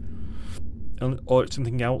 certain. Or it's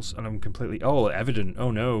something else, and I'm completely... Oh, evident.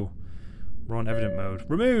 Oh, no. We're on evident mode.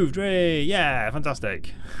 Removed! Ray! Yeah,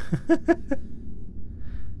 fantastic.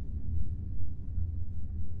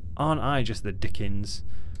 Aren't I just the Dickens?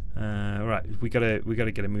 Right, we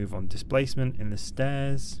gotta get a move on displacement in the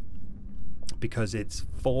stairs. Because it's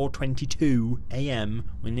 4:22 AM,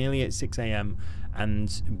 we're nearly at 6 AM,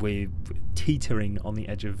 and we're teetering on the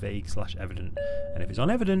edge of vague/evident. And if it's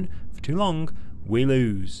on evident for too long, we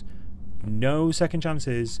lose. No second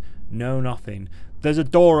chances, no nothing. There's a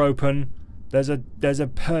door open. There's a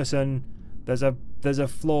person. There's a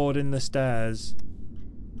floor in the stairs.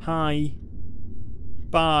 Hi.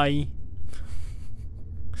 Bye.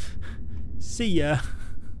 See ya.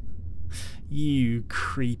 You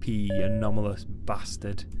creepy, anomalous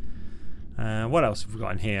bastard. What else have we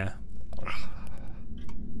got in here?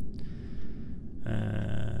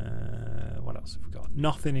 What else have we got?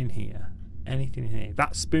 Nothing in here. Anything in here?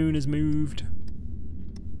 That spoon has moved.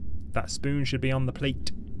 That spoon should be on the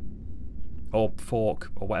plate. Or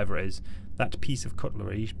fork, or whatever it is. That piece of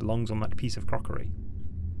cutlery belongs on that piece of crockery.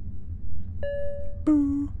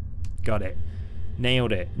 Boo! Got it.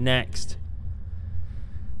 Nailed it. Next.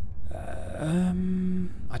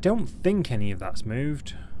 I don't think any of that's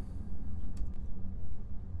moved.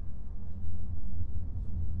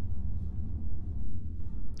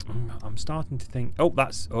 I'm starting to think... Oh,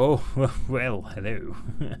 that's... Oh, well, hello.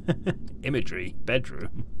 Imagery.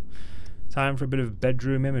 Bedroom. Time for a bit of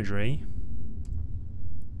bedroom imagery.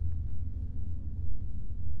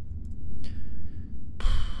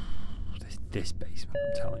 This basement,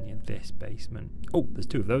 I'm telling you, this basement. Oh, there's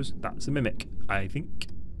 2 of those. That's a mimic, I think.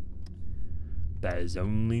 There's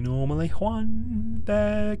only normally one.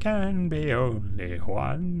 There can be only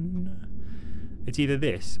one. It's either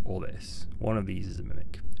this or this. One of these is a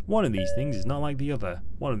mimic. One of these things is not like the other.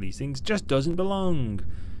 One of these things just doesn't belong.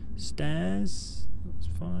 Stairs. That's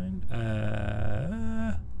fine.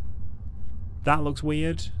 That looks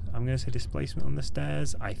weird. I'm going to say displacement on the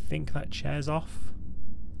stairs. I think that chair's off.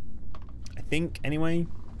 I think, anyway.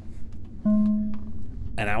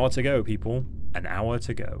 An hour to go, people. An hour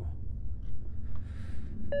to go.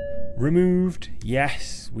 Removed.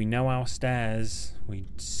 Yes, we know our stairs. We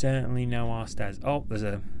certainly know our stairs. Oh, there's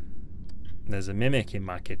a mimic in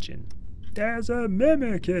my kitchen. There's a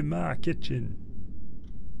mimic in my kitchen.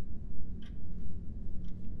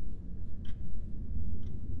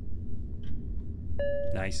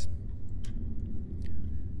 Nice.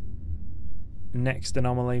 Next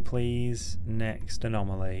anomaly, please. Next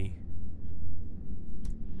anomaly.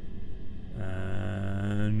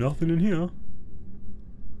 Nothing in here.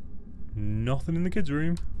 Nothing in the kids'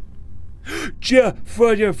 room.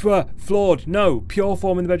 Flawed. No. Pure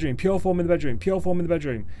form in the bedroom. Pure form in the bedroom. Pure form in the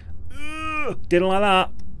bedroom. Ugh, didn't like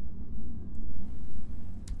that.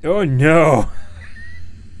 Oh no.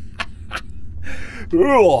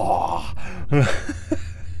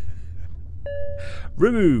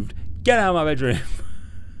 Removed. Get out of my bedroom.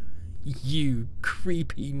 You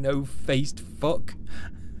creepy no-faced fuck.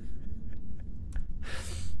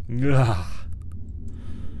 Ugh.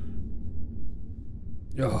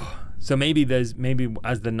 Oh. So maybe as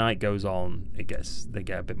the night goes on, they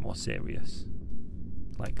get a bit more serious,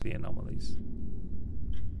 like the anomalies.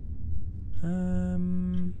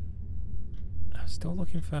 I'm still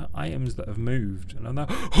looking for items that have moved, and I'm now.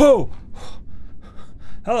 Oh,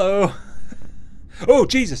 hello. Oh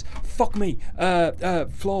Jesus! Fuck me.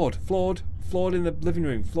 Flawed in the living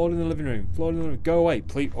room. Flawed in the living room. Flawed in the living room. Go away,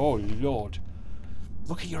 please. Oh Lord.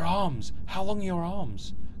 Look at your arms. How long are your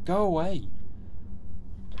arms? Go away.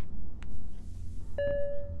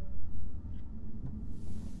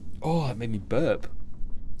 Oh, that made me burp.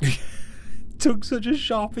 Took such a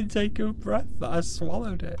sharp intake of breath that I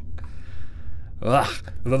swallowed it.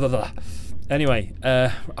 Anyway,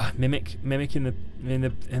 mimic in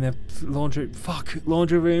the laundry. Fuck,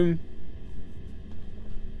 laundry room.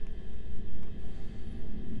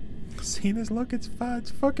 See this? Look, it's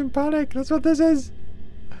fucking panic. That's what this is.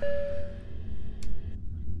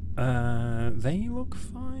 They look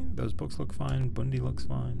fine. Those books look fine. Bundy looks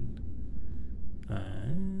fine.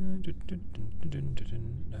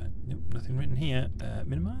 Nope, nothing written here.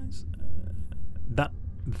 Minimize.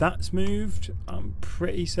 That's moved. I'm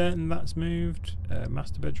pretty certain that's moved.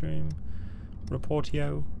 Master bedroom.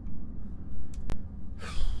 Reportio.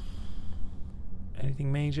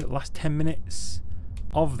 Anything major? Last 10 minutes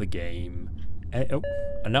of the game. Oh,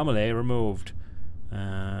 anomaly removed.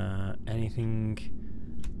 Anything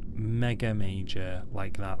mega major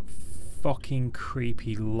like that fucking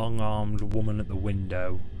creepy long-armed woman at the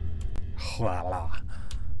window.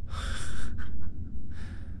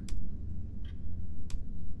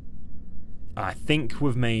 I think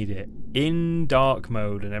we've made it in dark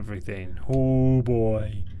mode and everything. Oh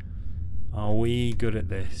boy, are we good at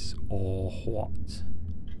this or what?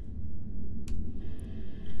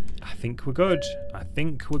 I think we're good. I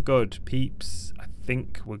think we're good, peeps. I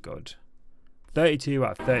think we're good. 32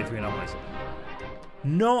 out of 33 anomalies.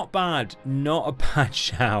 Not bad. Not a bad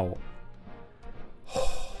shout.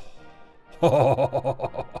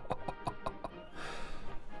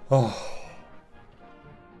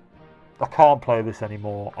 I can't play this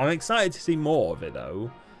anymore. I'm excited to see more of it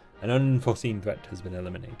though. An unforeseen threat has been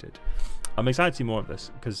eliminated. I'm excited to see more of this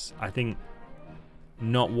because I think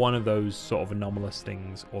not one of those sort of anomalous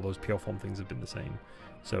things or those pure form things have been the same.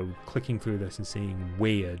 So clicking through this and seeing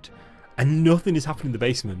weird and nothing is happening in the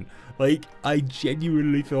basement. Like, I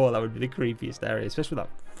genuinely thought that would be the creepiest area, especially with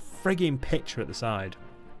that frigging picture at the side.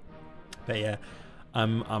 But yeah,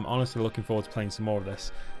 I'm honestly looking forward to playing some more of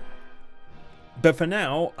this. But for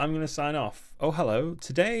now, I'm going to sign off. Oh, hello.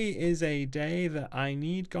 Today is a day that I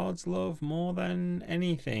need God's love more than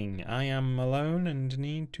anything. I am alone and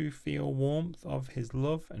need to feel warmth of his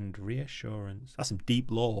love and reassurance. That's some deep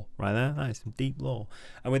lore right there. That is some deep lore.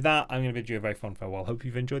 And with that, I'm going to bid you a very fond farewell. Hope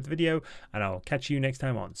you've enjoyed the video, and I'll catch you next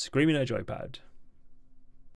time on Screaming at a Joypad.